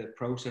lot of the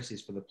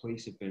processes for the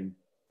police have been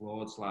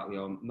flawed slightly,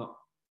 or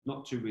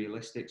not too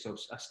realistic. So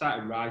I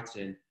started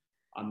writing,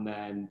 and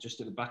then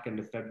just at the back end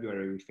of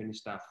February, we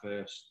finished our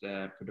first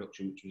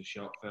production, which was a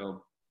short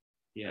film,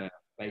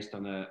 based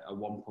on a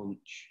one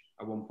punch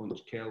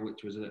kill,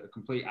 which was a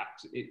complete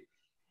accident.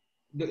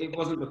 It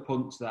wasn't the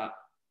punch that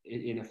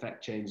in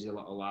effect changes a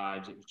lot of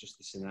lives. It was just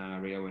the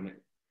scenario, and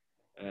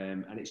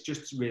it's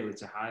just really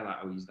to highlight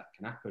how easy that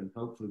can happen.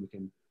 Hopefully, we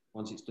can,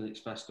 once it's done its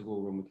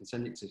festival run, we can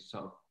send it to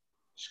sort of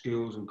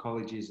schools and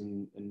colleges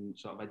and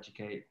sort of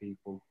educate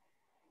people.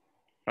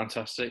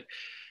 Fantastic.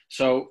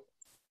 So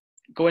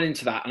going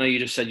into that, I know you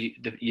just said you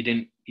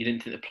didn't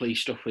think the police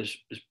stuff was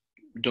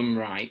done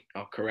right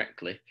or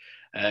correctly.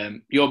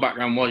 Your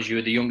background was you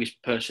were the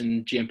youngest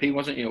person GMP,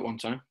 wasn't you, at one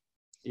time?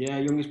 Yeah,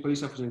 youngest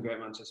police officer in Great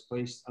Manchester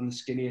Police, and the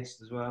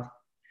skinniest as well.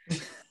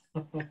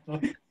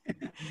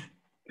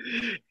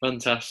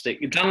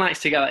 Fantastic. Dan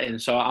likes to get that in,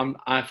 so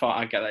I thought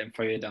I'd get that in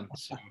for you, Dan.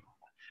 So,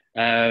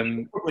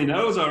 probably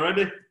knows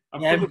already.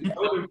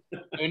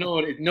 We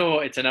know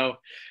what to know.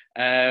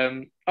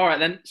 All right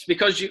then. So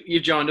because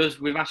you joined us,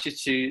 we've asked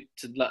you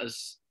to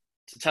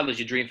tell us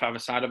your dream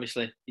five-a-side.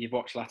 Obviously, you've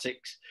watched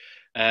Latics,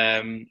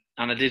 and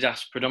I did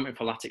ask predominantly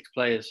for Latics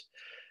players.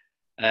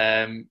 Do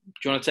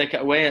you want to take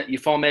it away? Your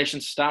formation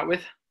to start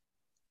with?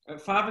 At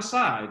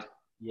five-a-side?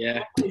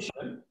 Yeah.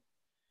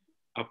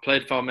 I've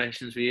played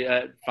formations with you,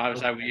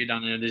 five-a-side with you,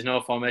 Dan, and there's no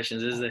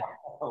formations, is there?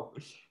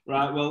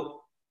 Right,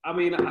 well, I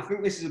mean, I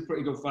think this is a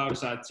pretty good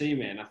five-a-side team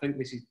here, and I think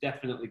this is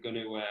definitely going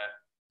to...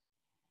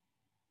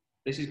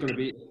 I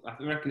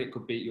reckon it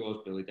could beat yours,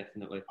 Billy,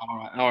 definitely.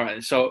 All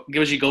right. So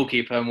give us your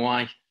goalkeeper and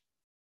why.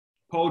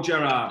 Paul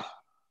Gerrard.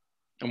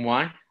 And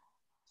why?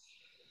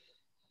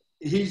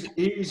 He's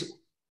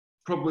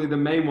probably the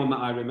main one that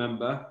I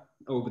remember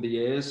over the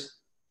years.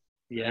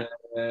 Yeah.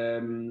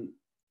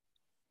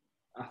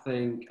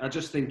 I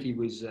just think he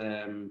was, he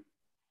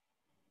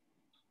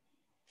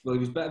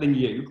was better than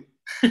you.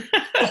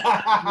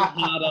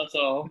 Not at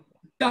all.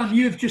 Dan,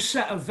 you've just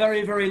set a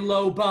very, very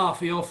low bar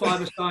for your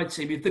five-a-side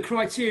team. If the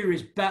criteria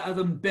is better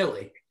than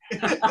Billy,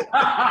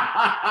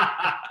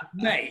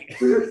 mate.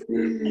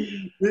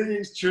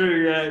 It's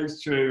true, yeah,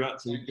 it's true.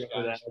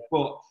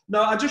 But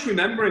no, I just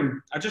remember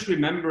him. And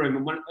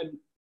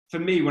for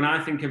me, when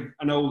I think of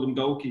an Oldham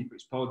goalkeeper,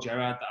 it's Paul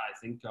Gerrard that I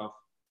think of.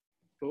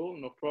 Cool,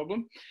 no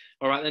problem.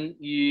 All right, then,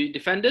 you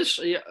defenders?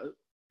 Are you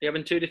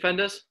having two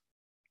defenders?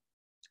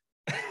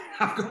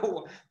 I've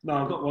got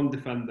one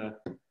defender.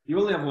 You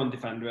only have one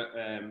defender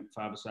at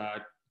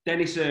five-a-side.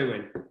 Dennis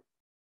Irwin.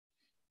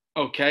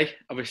 Okay,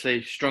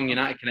 obviously strong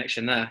United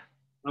connection there.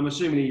 I'm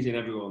assuming he's in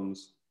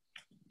everyone's.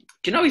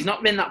 Do you know he's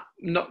not been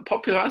not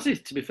popular, has he,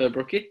 to be fair,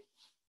 Brookie?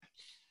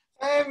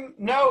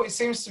 No, it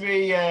seems to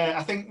be...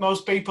 I think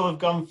most people have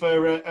gone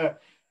for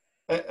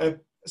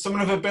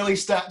someone of a Billy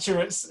stature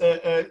as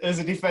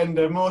a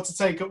defender, more to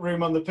take up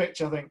room on the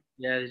pitch, I think.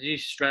 Yeah, there's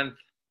use strength.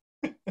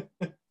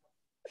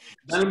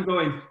 Then I'm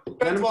going...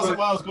 That wasn't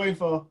what I was going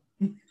for.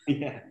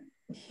 Yeah.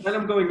 Then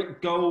I'm going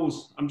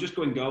goals. I'm just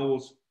going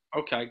goals.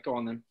 Okay, go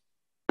on then.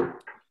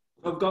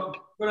 I've got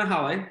Gunnar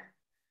Halley.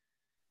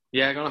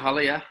 Yeah, Gunnar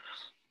Halley, yeah.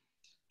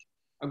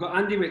 I've got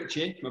Andy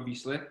Ritchie,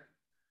 obviously.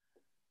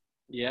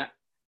 Yeah.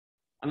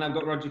 And I've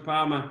got Roger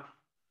Palmer.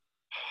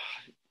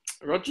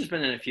 Roger's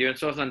been in a few, and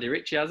so has Andy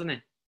Ritchie, hasn't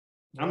he?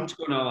 I'm just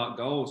going all out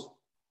goals.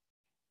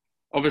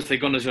 Obviously,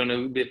 Gunnar's going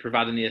to be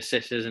providing the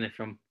assists, isn't he,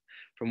 from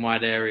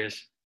wide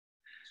areas.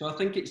 So I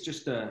think it's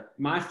just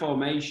my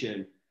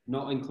formation,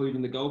 not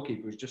including the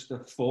goalkeeper, is just a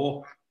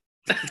 4.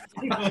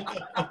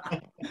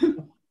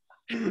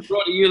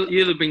 Roddy,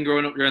 you'll have been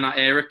growing up during that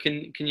era.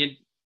 Can you?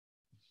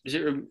 Does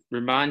it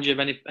remind you of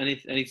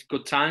any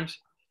good times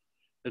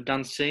of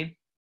Dan's team?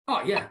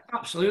 Oh yeah,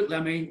 absolutely.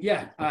 I mean,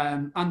 yeah,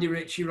 Andy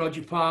Ritchie,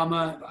 Roger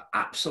Palmer,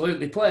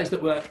 absolutely players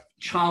that were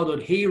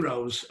childhood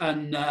heroes,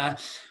 and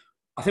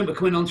I think we're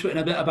coming on to it in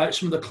a bit about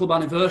some of the club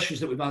anniversaries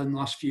that we've had in the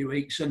last few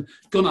weeks, and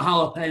Gunnar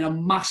Halley playing a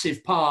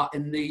massive part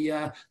in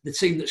the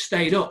team that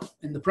stayed up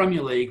in the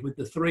Premier League with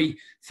the three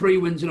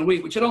wins in a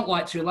week, which I don't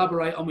like to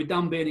elaborate on with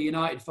Dan being a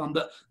United fan,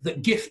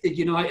 that gifted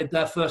United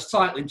their first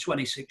title in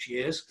 26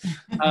 years.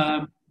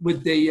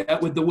 with the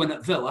win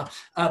at Villa.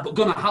 But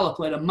Gunnar Haller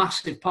played a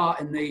massive part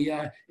in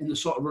the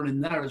sort of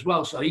running there as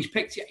well. So he's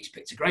picked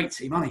a great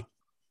team, hasn't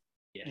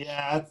Yeah,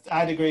 Yeah,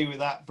 I'd agree with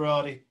that,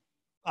 Brody.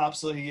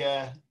 Absolutely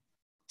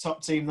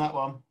top team, that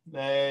one.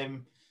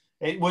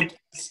 It would.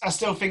 I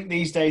still think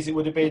these days it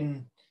would have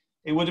been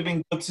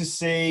good to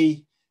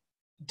see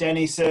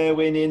Dennis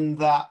Irwin in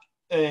that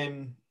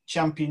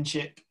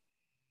championship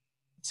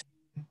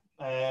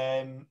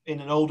team, in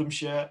an Oldham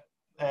shirt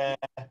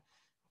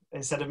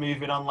instead of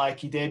moving on like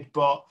he did.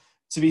 But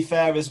to be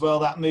fair as well,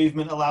 that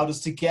movement allowed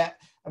us to get.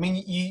 I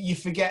mean, you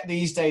forget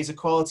these days the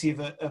quality of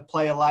a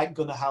player like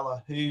Gunnar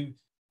Haller, who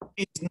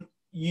isn't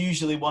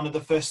usually one of the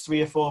first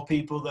 3 or 4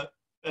 people that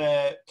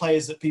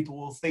players that people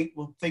will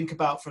think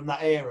about from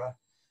that era.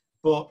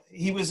 But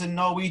he was a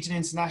Norwegian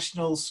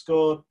international,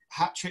 scored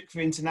hat-trick for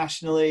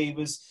internationally. He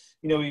was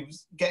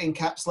getting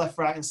caps left,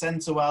 right, and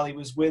centre while he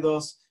was with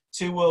us.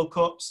 2 World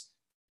Cups,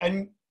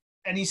 and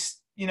he's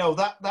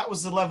that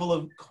was the level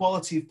of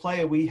quality of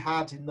player we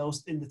had in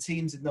the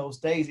teams in those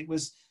days. It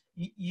was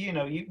we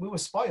were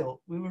spoiled.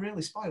 We were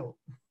really spoiled.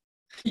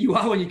 You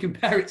are when you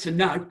compare it to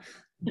now.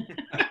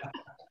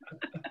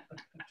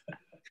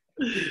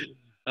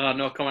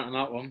 No comment on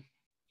that one.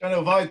 Trying to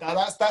avoid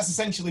that. That's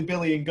essentially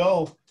Billy in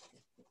goal.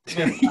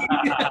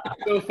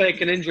 Go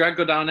fake an injury. I'd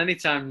go down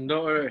anytime.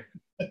 Don't worry.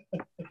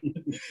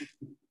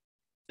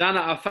 Dan,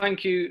 I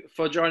thank you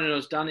for joining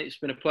us, Dan. It's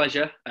been a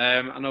pleasure.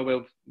 I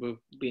know we'll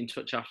be in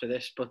touch after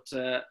this, but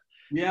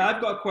yeah,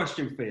 I've got a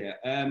question for you.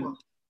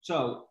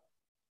 So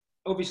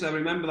obviously, I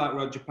remember that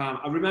Roger Palmer.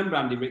 I remember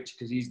Andy Rich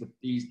because he's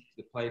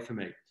the player for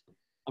me.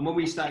 And when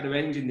we started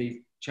arranging these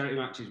charity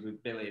matches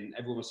with Billy, and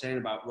everyone was saying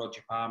about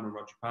Roger Palmer,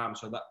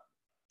 so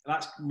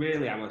that's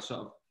really how I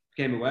sort of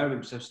became aware of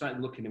him. So I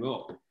started looking him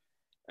up.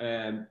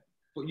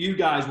 But you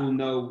guys will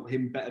know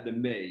him better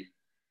than me.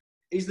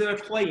 Is there a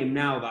player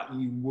now that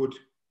you would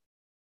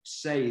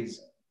say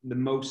is the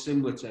most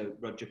similar to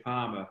Roger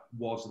Palmer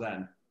was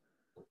then?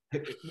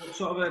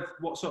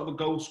 What sort of a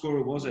goal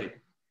scorer was he?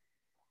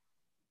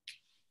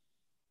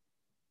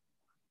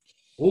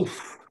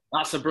 Oof,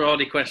 that's a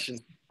Brody question.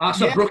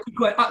 That's a Brookie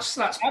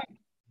question.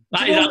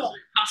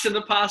 That's in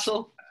the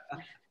parcel.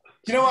 Do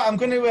you know what? I'm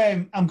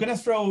going to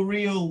throw a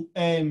real.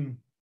 I'm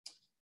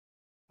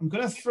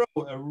going to throw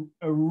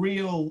a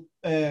real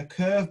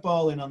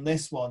curveball in on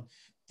this one.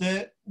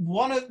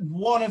 One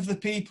of the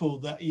people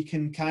that you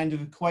can kind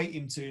of equate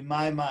him to, in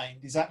my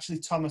mind, is actually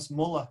Thomas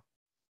Muller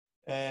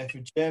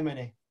for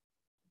Germany.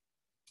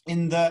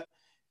 In that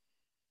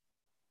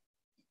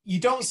you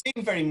don't see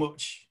him very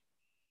much.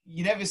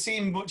 You never see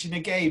him much in a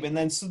game, and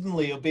then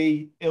suddenly he'll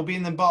be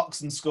in the box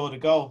and scored a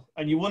goal,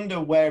 and you wonder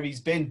where he's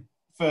been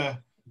for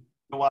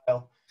a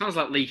while. Sounds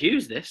like Lee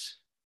Hughes, this.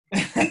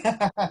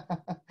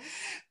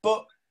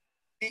 But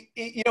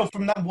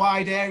from that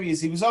wide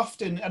areas, he was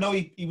often. I know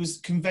he was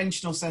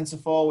conventional centre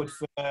forward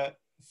for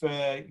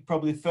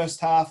probably the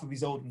first half of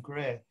his Oldham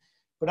career,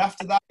 but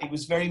after that, he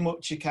was very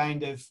much a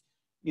kind of,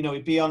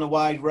 he'd be on a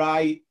wide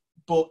right,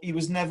 but he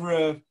was never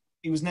a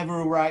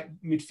right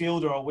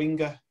midfielder or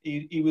winger.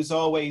 He was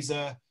always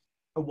a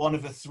one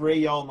of a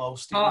 3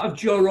 almost. Part of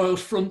Joe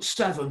Royle's front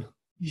 7.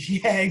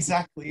 Yeah,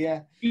 exactly.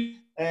 Yeah.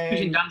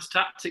 Using dance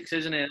tactics,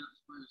 isn't it?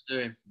 That's what he was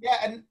doing. Yeah,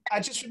 and I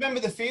just remember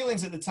the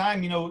feelings at the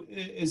time.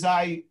 As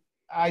I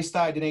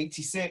started in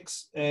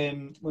 '86,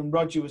 when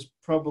Roger was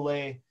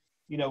probably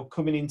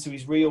coming into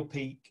his real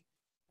peak.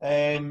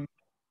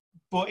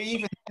 But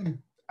even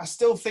then, I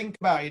still think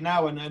about it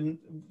now, and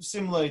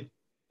similar,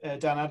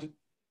 Dan, I had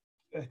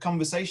a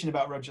conversation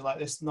about Roger like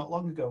this not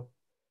long ago.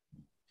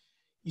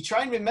 You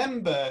try and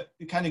remember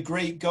the kind of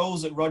great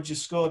goals that Roger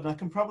scored, and I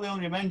can probably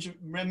only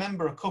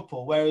remember a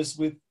couple, whereas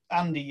with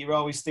Andy, you're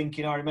always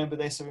thinking, I remember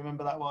this, I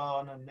remember that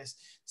one, and this,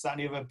 that,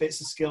 and the other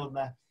bits of skill in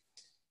there.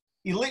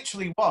 He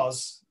literally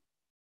was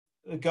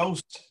a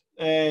ghost.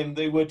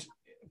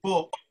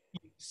 But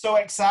so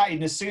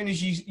exciting. As soon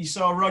as you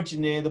saw Roger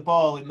near the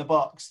ball in the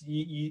box,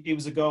 it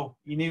was a goal.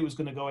 You knew it was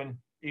going to go in.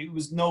 It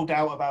was no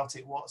doubt about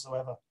it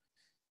whatsoever.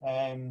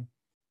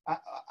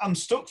 I'm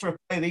stuck for a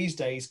play these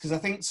days because I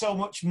think so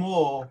much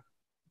more,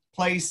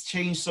 plays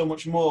change so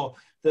much more,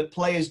 that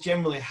players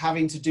generally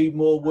having to do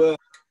more work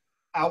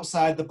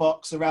outside the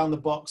box, around the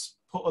box,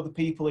 put other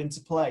people into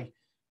play.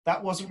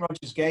 That wasn't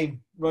Roger's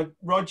game.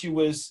 Roger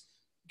was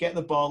get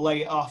the ball,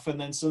 lay it off, and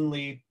then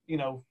suddenly,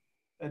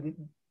 and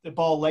the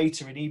ball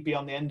later, and he'd be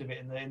on the end of it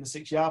in the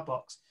 6-yard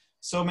box.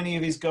 So many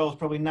of his goals,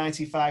 probably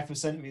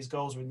 95% of his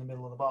goals were in the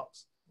middle of the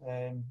box.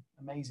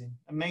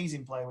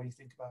 Amazing player when you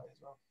think about it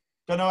as well.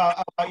 Don't know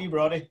how about you,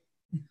 Brody?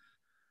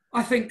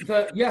 I think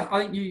that,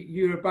 I think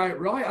you're about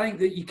right. I think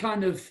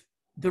that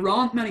there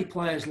aren't many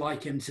players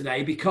like him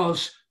today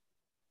because,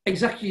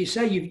 exactly you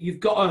say, you've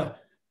got to,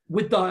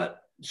 with the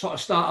sort of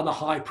start of the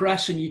high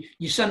press, and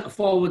your centre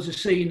forwards are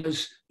seen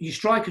as your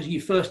strikers,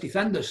 your first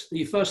defenders,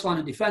 your first line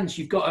of defence.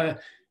 You've got to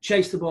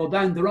chase the ball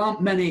down. There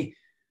aren't many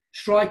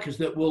strikers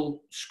that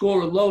will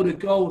score a load of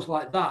goals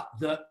like that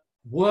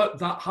work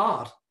that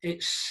hard.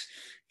 It's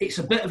it's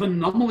a bit of an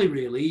anomaly,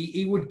 really.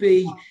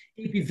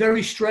 He'd be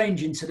very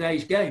strange in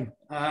today's game,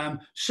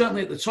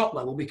 certainly at the top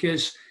level,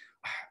 because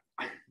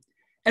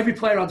every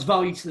player adds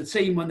value to the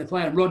team when they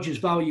play, and Rodgers'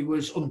 value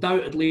was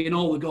undoubtedly in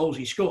all the goals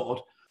he scored.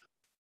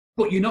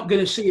 But you're not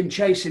going to see him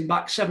chasing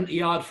back 70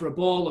 yards for a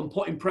ball and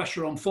putting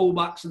pressure on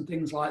fullbacks and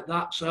things like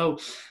that. So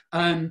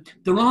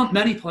there aren't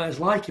many players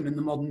like him in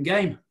the modern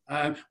game,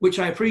 which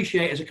I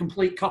appreciate as a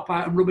complete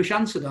cop-out and rubbish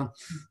answer, Dan.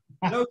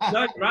 No,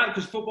 you're right,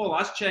 because football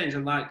has changed,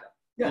 and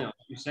Yeah. you know,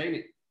 you're saying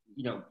it.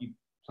 You know,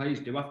 players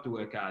do have to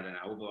work harder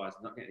now, otherwise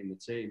they're not getting in the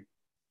team.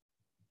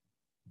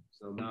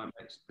 So no, it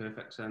makes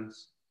perfect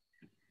sense.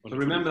 So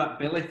remember that,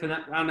 Billy, for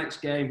our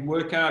next game.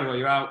 Work hard or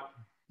you're out.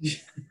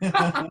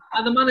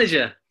 And the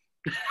manager.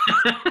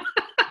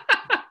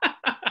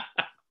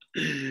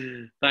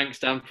 Thanks,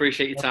 Dan.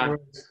 Appreciate your time.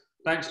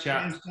 Thanks,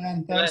 chat. Thanks,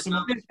 Dan. Thanks so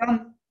much.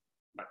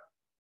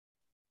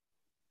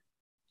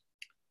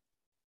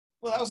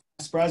 Well, that was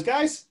a surprise,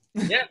 guys.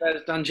 Yeah,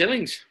 there's Dan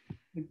Jillings.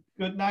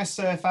 Good, nice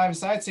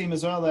five-a-side team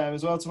as well there,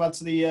 to add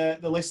to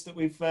the list that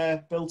we've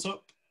built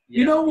up. Yeah.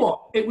 You know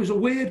what? It was a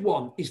weird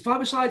one. His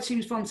five-a-side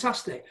team's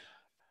fantastic,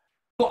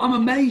 but I'm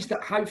amazed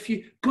at how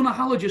few. Gunnar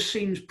Haller just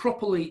seems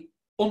properly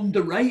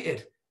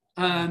underrated,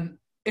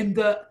 in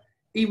that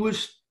he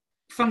was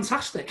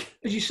fantastic,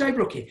 as you say,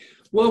 Brookie.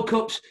 World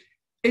Cups,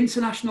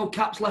 international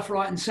caps, left,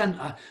 right, and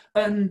centre,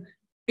 and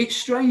it's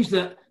strange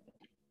that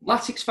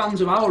Latics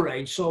fans of our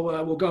age,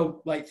 so we'll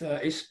go late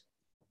 30s.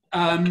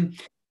 I'm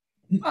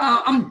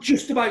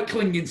just about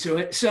clinging to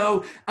it.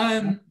 So,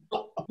 but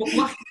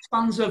Latics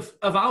fans of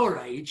our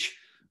age,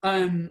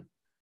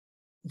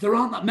 there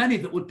aren't that many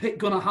that would pick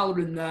Gunnar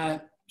Haller in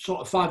their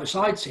sort of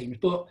five-a-side teams,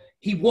 but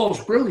he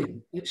was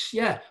brilliant. It's,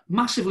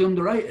 massively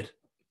underrated.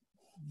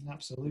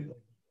 Absolutely.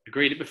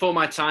 Agreed. Before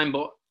my time,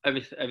 but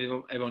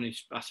everyone who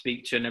I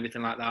speak to and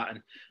everything like that,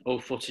 and all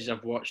footies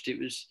I've watched, it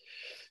was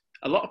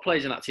a lot of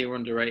players in that team were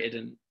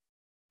underrated,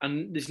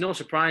 and there's no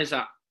surprise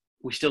that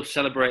we still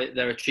celebrate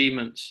their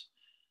achievements.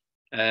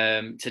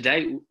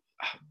 Today,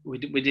 we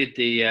did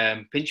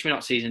the Pinch Me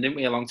Not season, didn't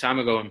we, a long time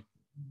ago,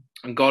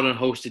 and Gordon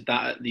hosted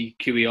that at the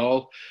QE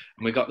Hall,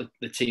 and we got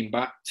the team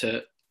back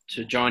to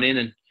join in,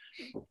 and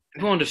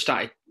everyone just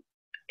started.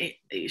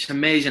 It's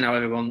amazing how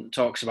everyone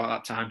talks about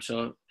that time.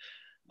 So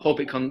hope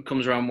it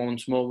comes around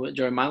once more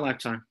during my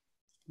lifetime.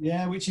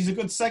 Yeah, which is a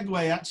good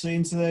segue actually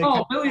into the.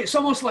 Oh, Billy, it's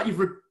almost like you've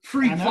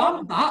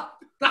pre-planned that.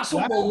 That's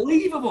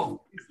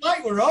unbelievable. It's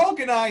like we're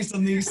organised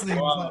on these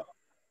things. Wow.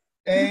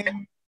 It's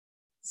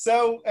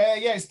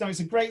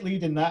a great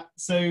lead in that.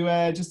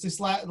 So just this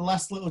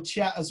last little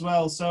chat as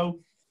well.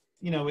 So,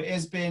 it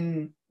has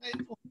been,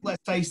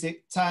 let's face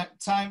it,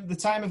 the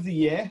time of the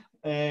year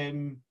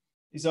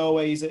is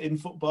always in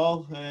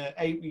football.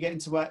 We get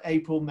into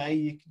April, May,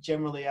 you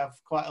generally have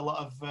quite a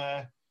lot of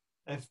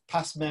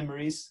past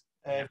memories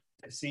of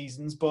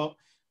seasons, but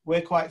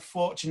we're quite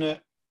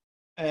fortunate,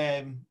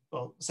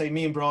 say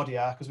me and Brody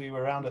are, because we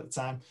were around at the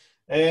time,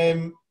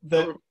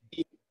 that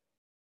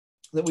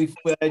we've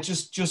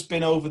just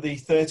been over the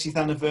 30th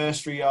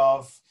anniversary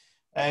of,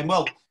 I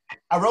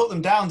wrote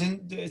them down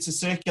to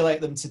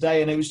circulate them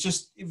today, and it was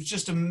just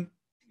it's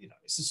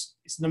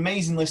an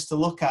amazing list to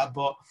look at,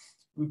 but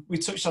we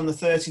touched on the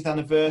 30th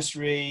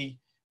anniversary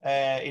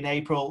in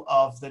April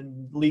of the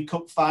League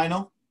Cup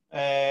final,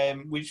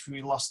 which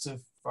we lost to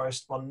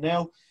Forest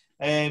 1-0.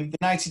 The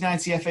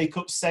 1990 FA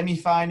Cup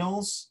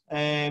semi-finals,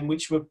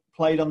 which were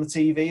played on the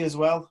TV as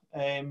well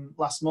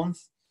last month.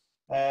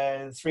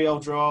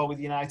 3-3 draw with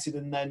United,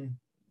 and then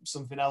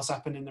something else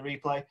happened in the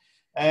replay.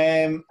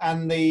 And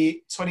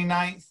the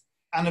 29th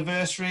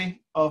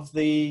anniversary of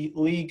the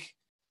league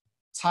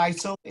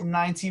title in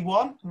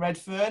 91,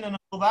 Redfern and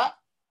all that.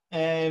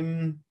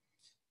 And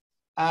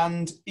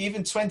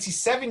even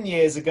 27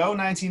 years ago,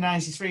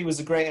 1993 was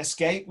a Great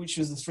Escape, which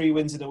was the 3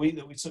 wins in a week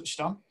that we touched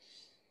on.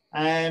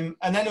 And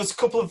then there was a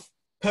couple of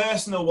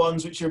personal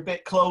ones which are a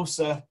bit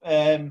closer,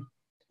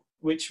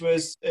 which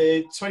was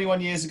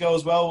 21 years ago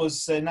as well,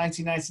 was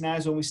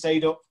 1999 when we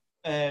stayed up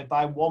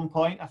by 1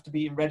 point after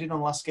beating Reading on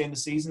the last game of the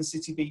season.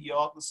 City beat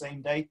York the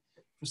same day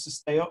for us to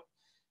stay up.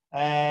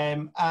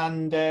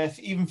 And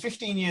even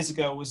 15 years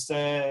ago was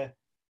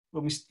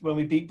when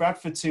we beat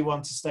Bradford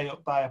 2-1 to stay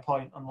up by a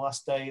point on the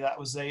last day. That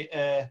was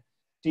Dean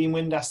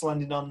Windass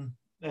landing on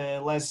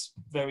Les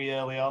very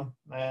early on,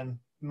 and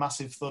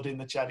massive thud in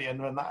the Chaddy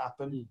end when that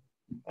happened.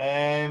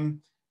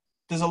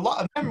 There's a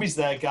lot of memories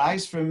there,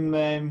 guys, from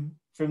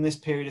this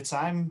period of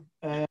time.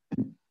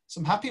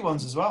 Some happy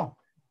ones as well.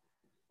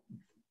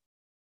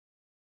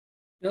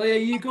 Billy, are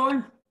you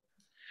going?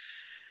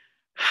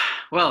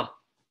 Well,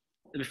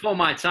 before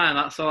my time,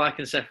 that's all I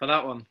can say for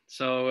that one.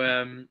 So,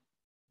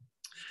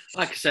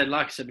 like I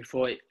said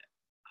before,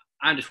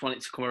 I just want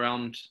it to come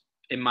around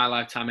in my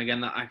lifetime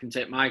again, that I can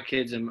take my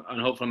kids and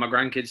hopefully my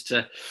grandkids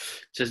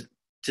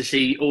to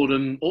see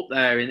Oldham up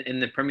there in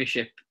the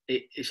Premiership.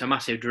 It's a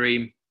massive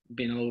dream,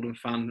 being an Oldham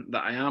fan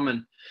that I am,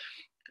 and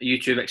you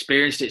two have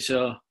experienced it,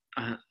 so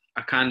I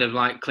kind of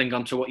like cling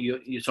on to what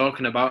you're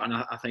talking about, and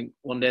I think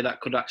one day that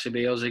could actually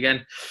be us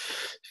again.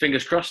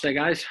 Fingers crossed there,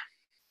 guys.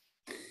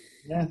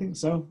 Yeah, I think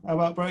so. How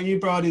about you,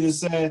 Brody?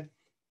 There's a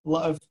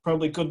lot of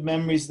probably good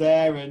memories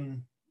there,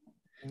 and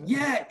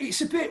yeah,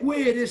 it's a bit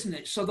weird, isn't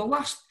it? So the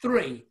last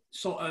three,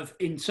 sort of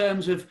in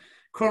terms of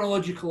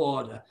chronological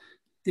order,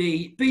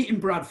 the beating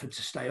Bradford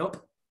to stay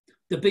up,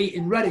 the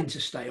beating Reading to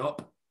stay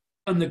up,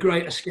 and the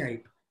Great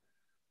Escape.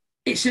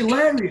 It's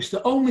hilarious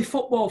that only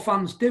football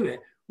fans do it.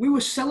 We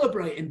were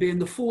celebrating being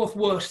the fourth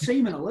worst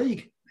team in the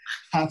league.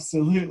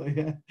 Absolutely,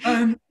 yeah.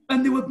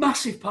 And there were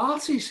massive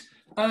parties.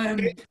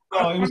 It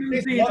was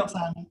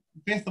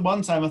fifth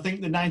one time. I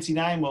think the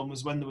 99 one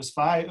was when there was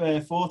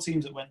 4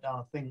 teams that went down,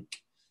 I think.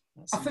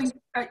 I think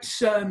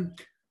it's... and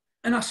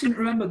I seem to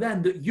remember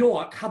then that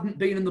York hadn't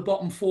been in the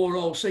bottom 4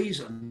 all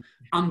season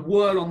and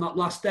were on that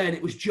last day. And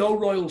it was Joe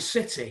Royal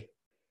City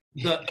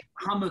that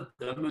hammered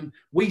them, and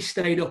we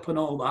stayed up and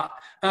all that.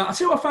 I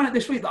tell you what I found out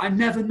this week that I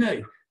never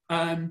knew.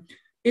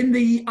 In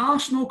the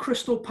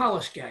Arsenal-Crystal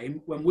Palace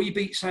game, when we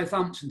beat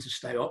Southampton to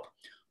stay up,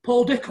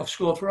 Paul Dickoff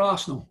scored for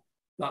Arsenal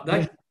that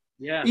day.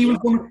 Yeah, he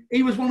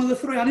was one of the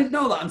 3. I didn't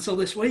know that until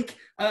this week,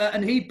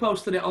 and he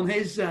posted it on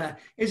his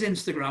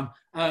Instagram.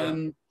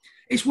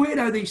 It's weird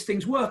how these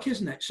things work,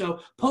 isn't it?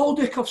 So Paul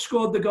Dickoff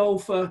scored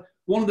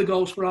one of the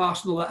goals for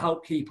Arsenal that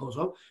helped keep us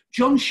up.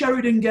 John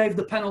Sheridan gave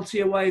the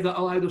penalty away that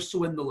allowed us to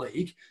win the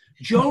league.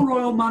 Joe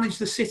Royal managed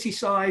the City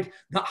side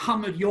that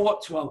hammered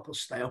York to help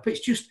us stay up.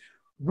 It's just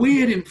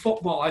weird in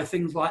football how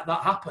things like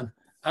that happen.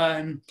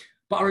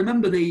 But I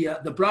remember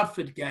the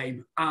Bradford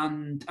game,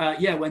 and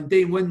when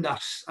Dean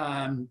Windass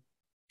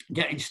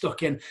getting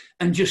stuck in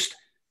and just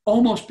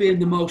almost being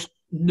the most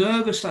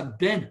nervous I'd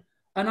been.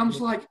 And I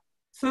was like,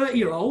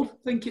 30-year-old,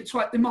 think it's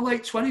like in my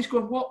late 20s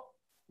going, what?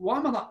 Why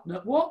am I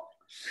that? What?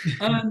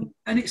 And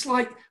it's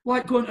like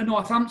going to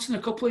Northampton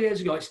a couple of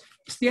years ago.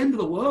 It's the end of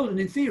the world, and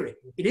in theory,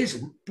 it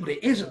isn't, but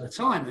it is at the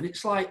time. And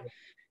it's like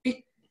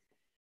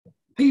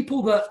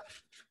people that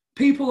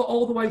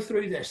all the way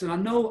through this, and I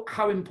know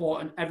how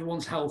important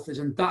everyone's health is,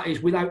 and that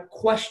is without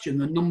question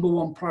the number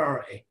one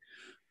priority.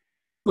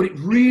 But it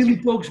really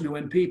bugs me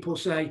when people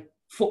say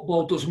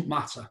football doesn't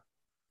matter,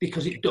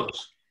 because it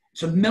does.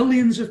 So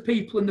millions of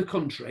people in the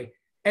country,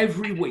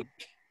 every week,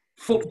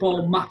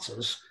 football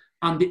matters,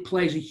 and it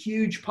plays a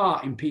huge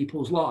part in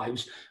people's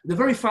lives. The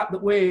very fact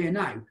that we're here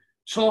now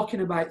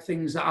talking about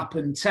things that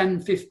happened 10,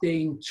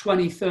 15,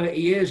 20, 30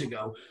 years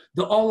ago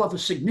that all have a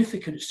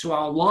significance to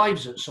our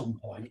lives at some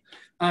point,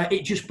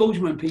 it just bugs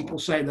me when people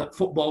say that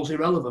football's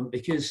irrelevant,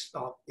 because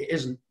it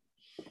isn't.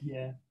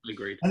 Yeah.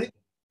 Agreed.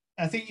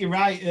 I think you're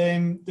right.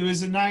 There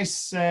was a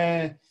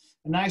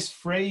nice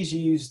phrase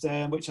used,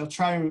 which I'll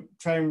try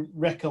and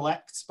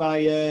recollect,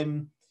 by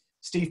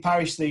Steve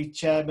Parish, the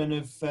chairman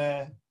of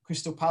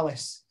Crystal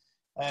Palace,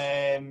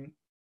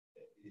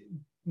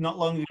 not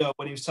long ago,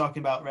 when he was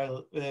talking about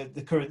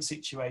the current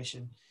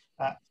situation.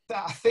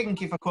 I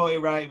think, if I quote it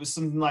right, it was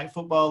something like,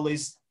 football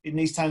is, in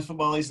these times,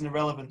 football isn't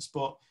irrelevance,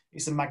 but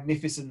it's a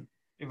magnificent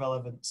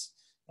irrelevance.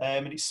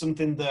 And it's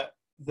something that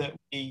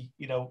we,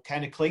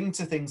 kind of cling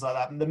to things like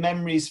that. And the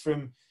memories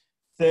from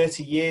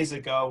 30 years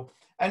ago,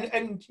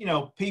 and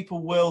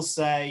people will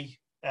say,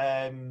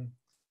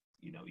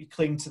 you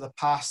cling to the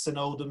past, and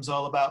Oldham's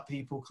all about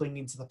people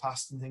clinging to the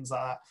past and things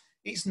like that.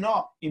 It's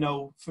not,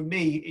 for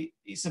me,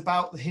 it's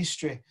about the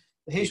history.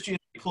 The history of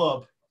the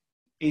club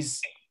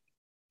is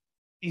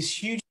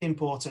hugely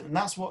important, and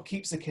that's what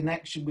keeps the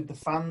connection with the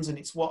fans, and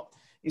it's what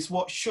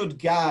should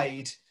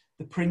guide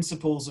the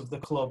principles of the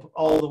club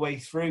all the way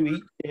through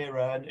each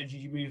era and as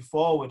you move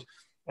forward.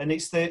 And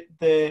it's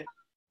we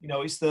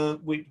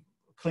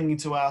clinging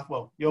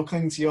to you're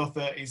clinging to your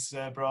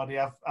 30s, Brody.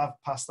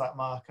 I've passed that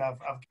mark.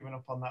 I've given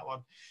up on that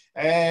one.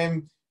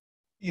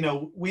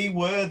 We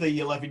were the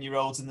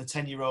 11-year-olds and the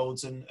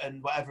 10-year-olds and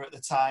whatever at the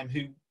time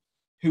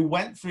who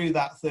went through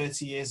that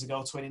 30 years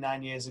ago,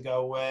 29 years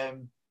ago.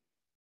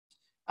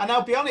 And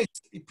I'll be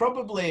honest,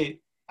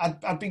 probably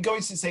I'd been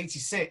going since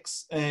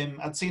 '86.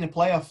 I'd seen a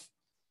playoff,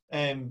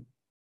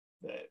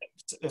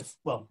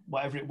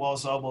 whatever it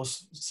was,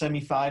 almost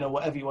semi-final,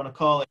 whatever you want to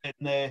call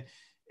it,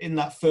 in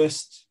that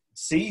first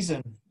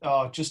season,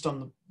 or just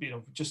on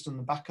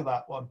the back of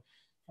that one.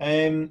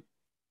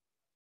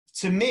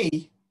 To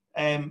me,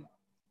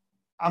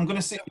 I'm going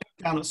to sit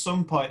down at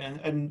some point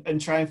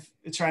and try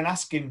and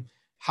ask him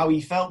how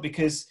he felt,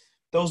 because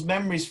those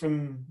memories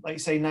from, like you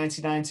say,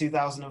 99,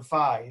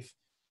 2005,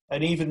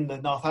 and even the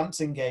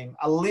Northampton game,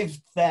 I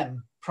lived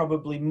them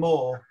probably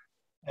more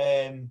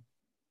than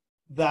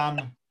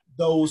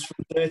those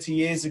from 30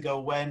 years ago,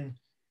 when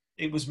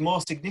it was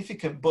more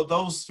significant. But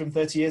those from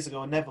 30 years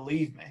ago never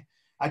leave me.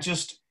 I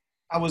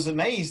was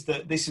amazed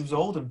that this was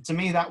Oldham. To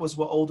me, that was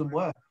what Oldham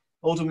were.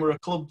 Oldham were a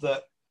club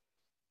that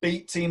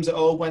beat teams at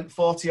home, went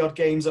 40-odd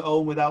games at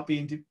home without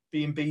being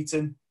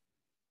beaten.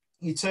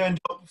 You turned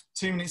up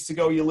 2 minutes to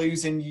go, you're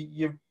losing.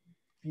 You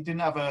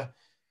didn't have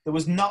there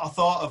was not a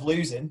thought of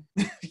losing.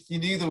 You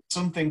knew there was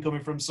something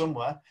coming from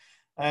somewhere.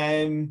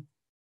 And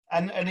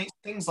it's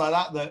things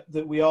like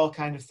that we all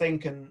kind of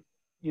think. And,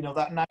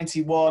 that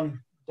 91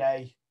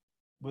 day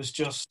was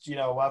just,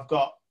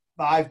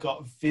 I've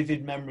got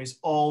vivid memories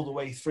all the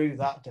way through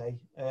that day,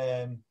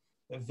 at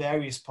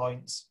various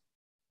points.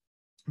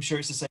 I'm sure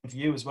it's the same for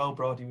you as well,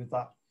 Brody, with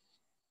that.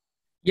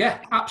 Yeah,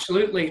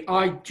 absolutely.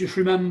 I just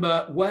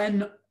remember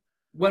when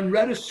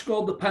Redders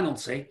scored the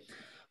penalty,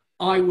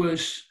 I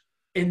was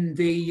in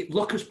the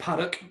Luckers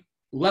paddock,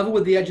 level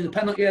with the edge of the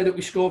penalty area that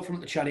we scored from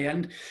at the Chaddy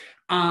end,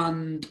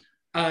 and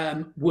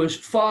was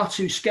far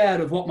too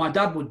scared of what my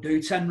dad would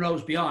do 10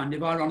 rows behind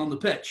if I ran on the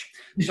pitch.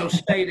 So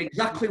stayed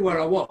exactly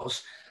where I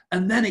was.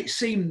 And then it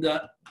seemed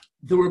that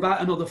there were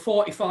about another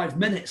 45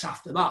 minutes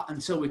after that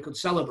until we could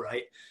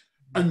celebrate.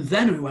 And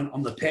then we went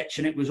on the pitch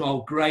and it was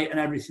all great and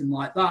everything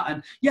like that.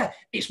 And yeah,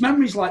 it's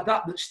memories like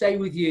that that stay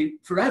with you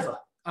forever.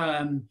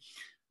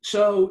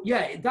 So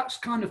yeah, that's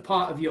kind of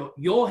part of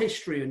your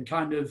history and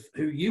kind of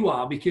who you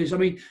are, because I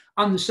mean,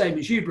 I'm the same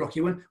as you,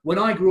 Brocky. When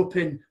I grew up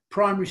in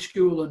primary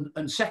school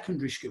and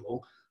secondary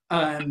school,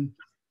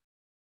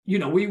 you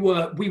know, we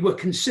were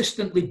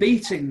consistently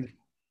beating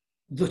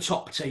the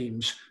top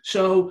teams.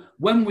 So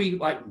when we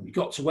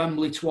got to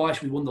Wembley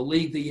twice, we won the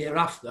league the year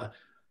after.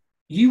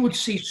 You would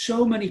see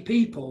so many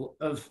people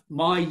of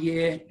my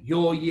year,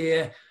 your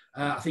year.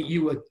 I think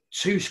you were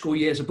 2 school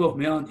years above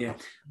me, aren't you?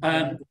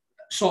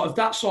 Sort of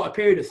that sort of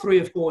period of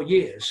 3 or 4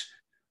 years,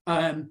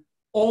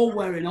 all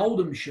wearing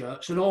Oldham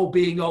shirts and all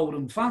being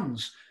Oldham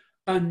fans.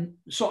 And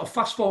sort of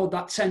fast forward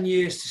that 10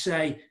 years to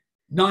say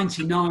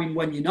 99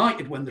 when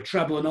United won the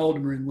treble and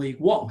Oldham were in League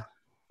One.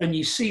 And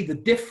you see the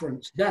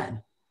difference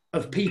then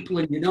of people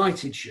in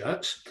United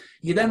shirts.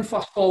 You then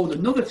fast forward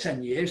another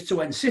 10 years to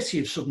when City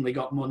have suddenly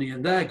got money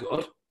and they're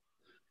good,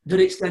 that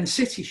it's then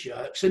City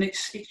shirts. And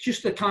it's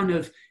just a kind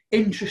of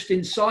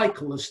interesting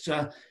cycle as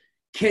to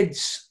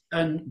kids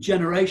and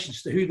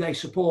generations to who they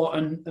support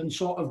and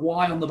sort of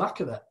why on the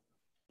back of it.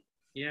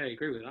 Yeah, I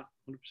agree with that,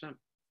 100%.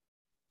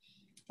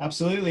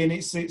 Absolutely,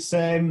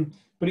 and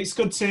but it's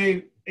good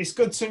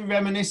to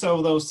reminisce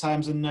over those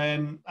times. And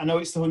I know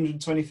it's the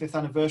 125th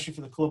anniversary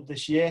for the club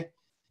this year.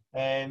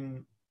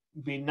 It'd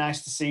be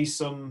nice to see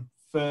some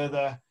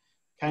further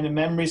kind of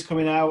memories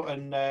coming out,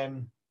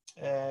 and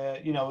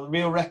you know,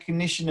 real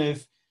recognition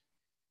of,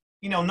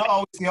 you know, not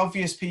always the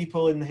obvious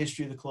people in the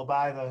history of the club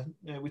either.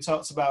 We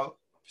talked about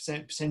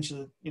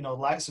potentially, you know,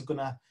 lights are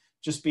gonna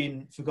just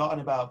been forgotten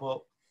about, but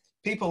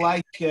people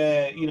like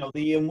you know,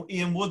 the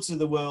Ian Woods of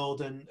the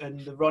world and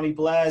the Ronnie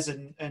Blairs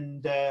and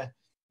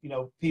you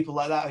know, people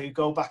like that who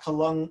go back a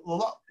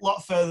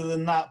lot further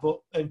than that, but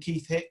and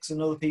Keith Hicks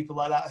and other people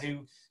like that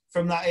who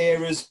from that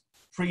era's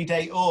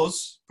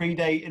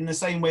predate in the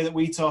same way that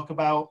we talk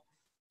about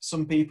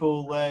some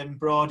people.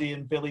 Brody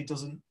and Billy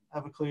doesn't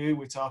have a clue who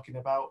we're talking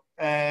about.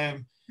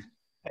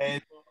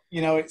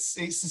 You know, it's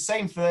the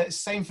same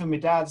for my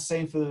dad,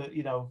 same for,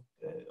 you know,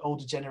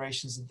 older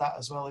generations of that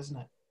as well, isn't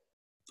it?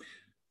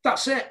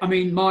 That's it. I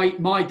mean,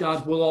 my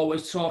dad will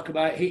always talk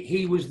about,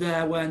 he was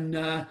there when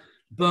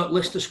Bert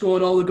Lister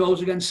scored all the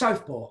goals against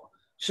Southport.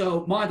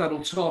 So my dad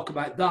will talk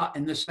about that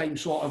in the same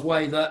sort of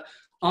way that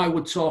I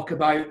would talk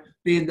about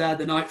being there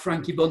the night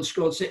Frankie Bunn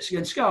scored 6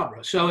 against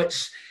Scarborough. So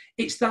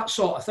it's that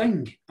sort of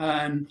thing.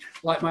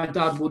 Like my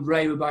dad would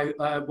rave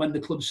about when the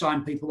club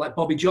signed people like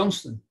Bobby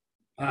Johnston.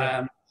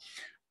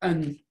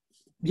 And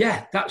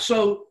yeah, that's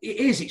so it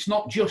is. It's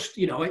not just,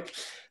 you know,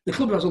 the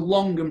club has a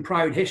long and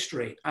proud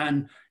history,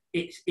 and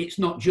it's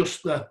not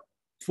just the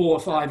 4 or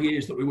 5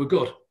 years that we were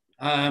good.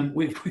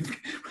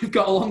 We've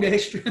got a longer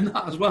history in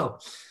that as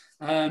well.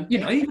 You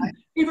know,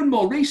 even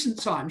more recent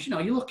times. You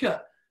know, you look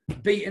at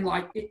beating,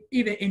 like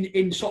even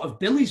in sort of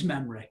Billy's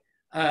memory,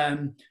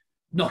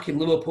 knocking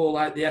Liverpool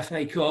out the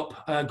FA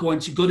Cup, going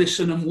to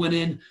Goodison and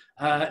winning,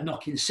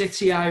 knocking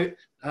City out,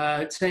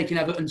 taking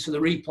Everton to the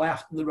replay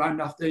after the round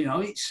after. You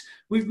know,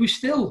 we've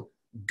still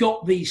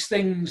got these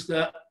things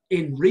that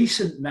in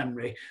recent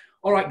memory.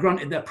 All right,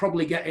 granted, they're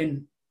probably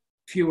getting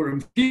fewer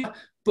and fewer,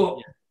 but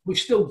we've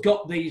still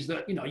got these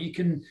that, you know,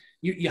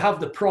 you have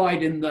the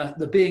pride in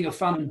the being a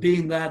fan and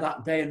being there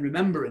that day and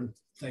remembering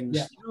things.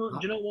 Yeah. Do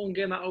you know one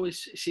game that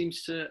always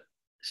seems to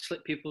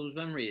slip people's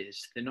memory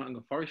is the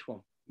Nottingham Forest one.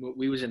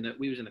 We was in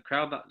the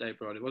crowd that day,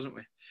 Brody, wasn't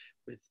we,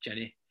 with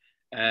Jenny?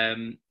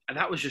 And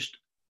that was just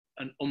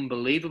an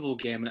unbelievable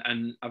game,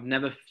 and I've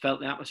never felt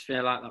the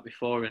atmosphere like that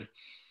before.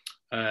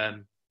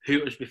 And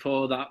Hooters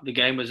before that, the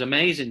game was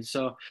amazing.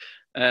 So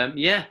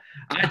yeah,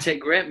 I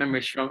take great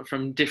memories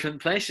from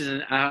different places,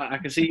 and I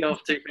can see your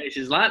 2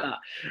 faces like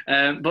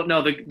that. But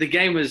no, the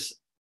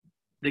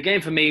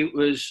game for me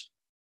was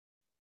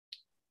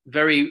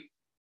very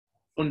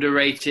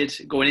underrated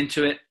going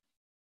into it,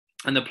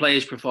 and the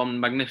players performed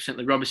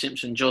magnificently. Robbie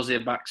Simpson, Jose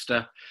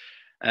Baxter,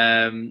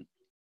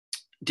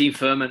 Dean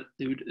Furman,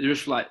 they're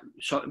just like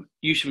sort of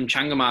Yusuf and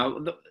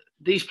Changama.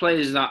 These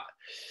players that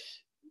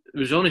it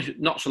was only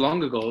not so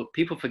long ago,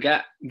 people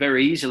forget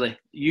very easily.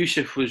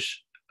 Yusuf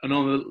was an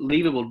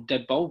unbelievable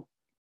dead ball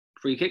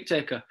free kick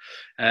taker.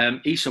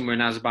 He's somewhere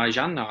in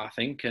Azerbaijan now, I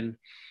think, and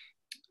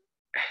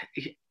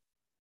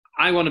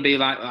I want to be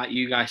like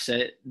you guys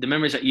say. The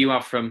memories that you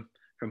have from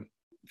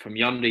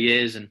yonder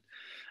years, and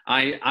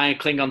I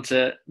cling on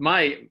to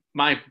my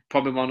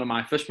probably one of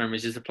my first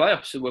memories is the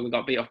playoffs where we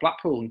got beat off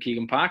Blackpool and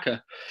Keegan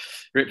Parker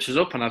rips us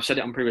up. And I've said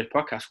it on previous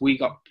podcasts. We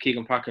got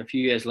Keegan Parker a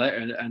few years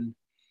later, and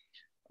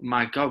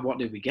my God, what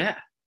did we get?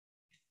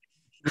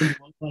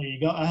 What player you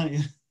got, aren't you?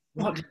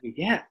 What did we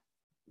get?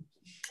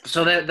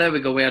 So there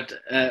we go. We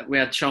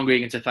had Sean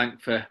Gregan to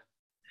thank for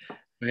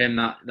him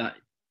that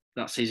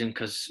season,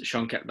 because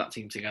Sean kept that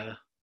team together.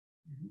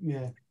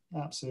 Yeah,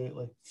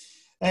 absolutely.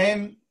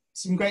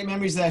 Some great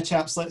memories there,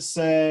 chaps. Let's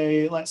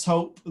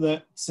hope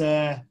that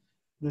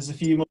there's a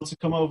few more to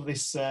come over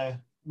this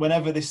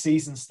whenever this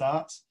season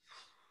starts.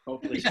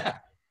 Hopefully,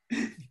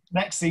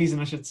 next season,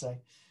 I should say.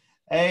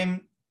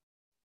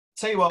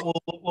 Tell you what,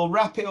 we'll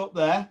wrap it up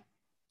there.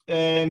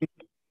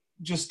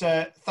 Just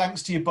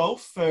thanks to you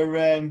both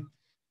for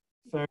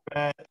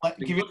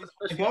giving this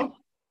a go.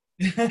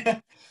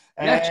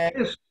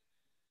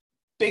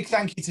 Big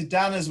thank you to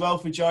Dan as well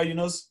for joining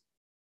us.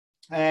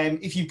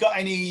 If you've got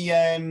any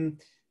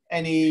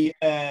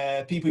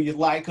people you'd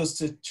like us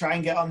to try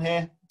and get on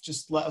here,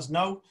 just let us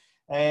know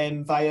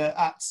via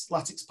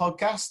 @Latics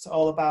Podcast.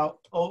 All about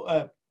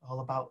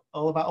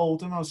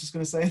Oldham. I was just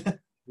going to say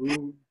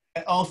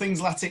all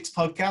things Latics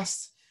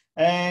Podcast.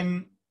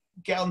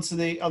 Get onto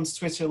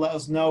Twitter. Let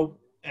us know.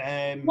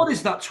 What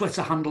is that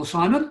Twitter handle,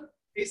 Simon?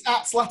 It's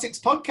 @Latics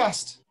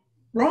Podcast.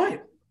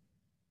 Right.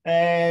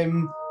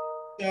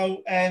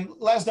 So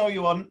let us know what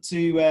you want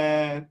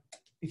to.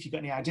 If you've got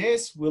any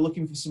ideas, we're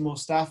looking for some more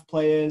staff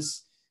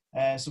players,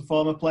 some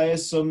former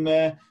players, some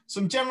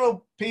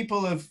general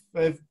people of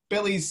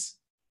Billy's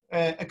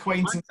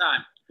acquaintance.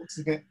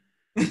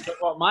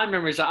 What my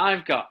memories that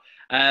I've got?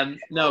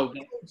 No,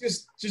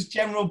 just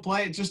general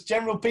just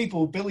general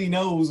people Billy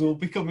knows will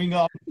be coming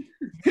on.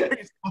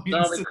 I'll be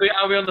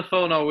on the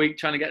phone all week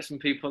trying to get some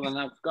people, and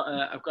I've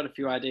got a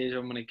few ideas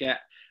I'm going to get.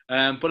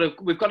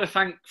 But we've got to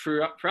thank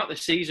throughout the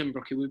season,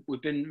 Brookie.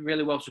 We've been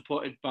really well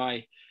supported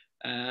by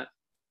a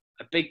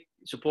big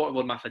supporter of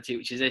Oldham Athletic,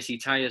 which is AC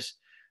Tyres.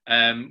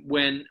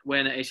 When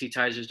AC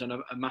Tyres has done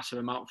a massive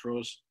amount for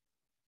us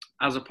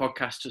as a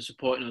podcaster,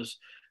 supporting us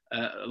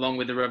along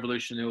with the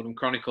Revolution and the Oldham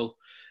Chronicle.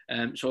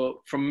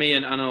 So from me,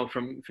 and I know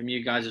from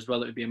you guys as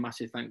well, it would be a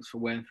massive thanks for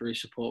Wayne for his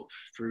support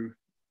through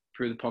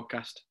the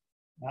podcast.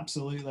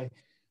 Absolutely.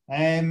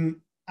 And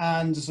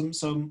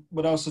some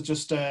would also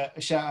just a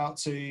shout out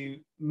to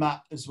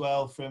Matt as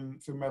well from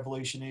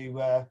Revolution, who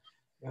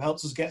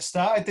helps us get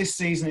started this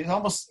season.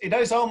 It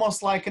is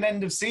almost like an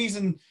end of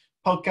season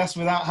podcast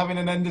without having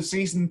an end of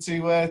season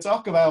to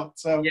talk about.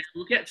 So yeah,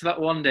 we'll get to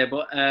that one day.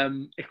 But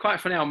it's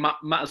quite funny how Matt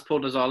has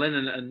pulled us all in,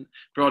 and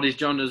Brody's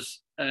joined us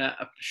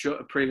a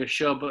previous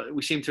show, but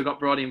we seem to have got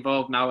Brody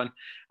involved now, and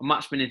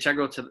Matt's been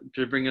integral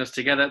to bring us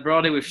together.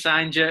 Brody, we've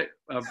signed you.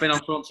 I've been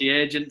on front to your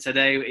agent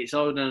today. It's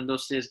all done and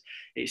dusted.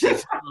 It's a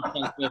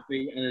 $0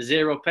 fee and a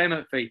 $0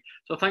 payment fee.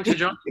 So thanks for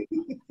joining.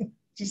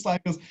 Just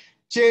like us.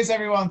 Cheers,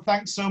 everyone.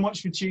 Thanks so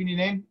much for tuning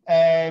in.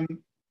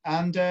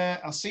 And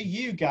I'll see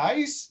you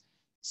guys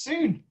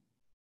soon.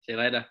 See you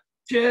later.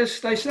 Cheers.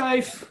 Stay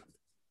safe.